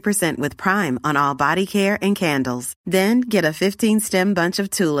 33% with Prime on all body care and candles. Then get a 15-stem bunch of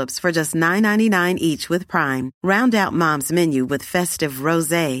tulips for just $9.99 each with Prime. Round out Mom's menu with festive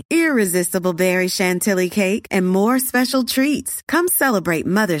rosé, irresistible berry chantilly cake, and more special treats. Come celebrate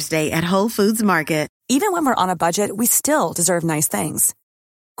Mother's Day at Whole Foods Market. Even when we're on a budget, we still deserve nice things.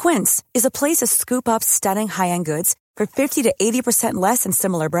 Quince is a place to scoop up stunning high-end goods for 50 to 80% less than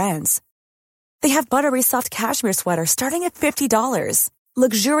similar brands. They have buttery soft cashmere sweaters starting at $50,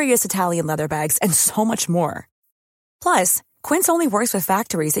 luxurious Italian leather bags, and so much more. Plus, Quince only works with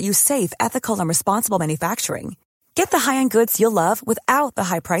factories that use safe, ethical, and responsible manufacturing. Get the high-end goods you'll love without the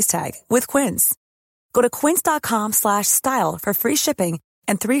high price tag with Quince. Go to quince.com/style for free shipping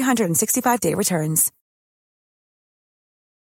and 365-day returns.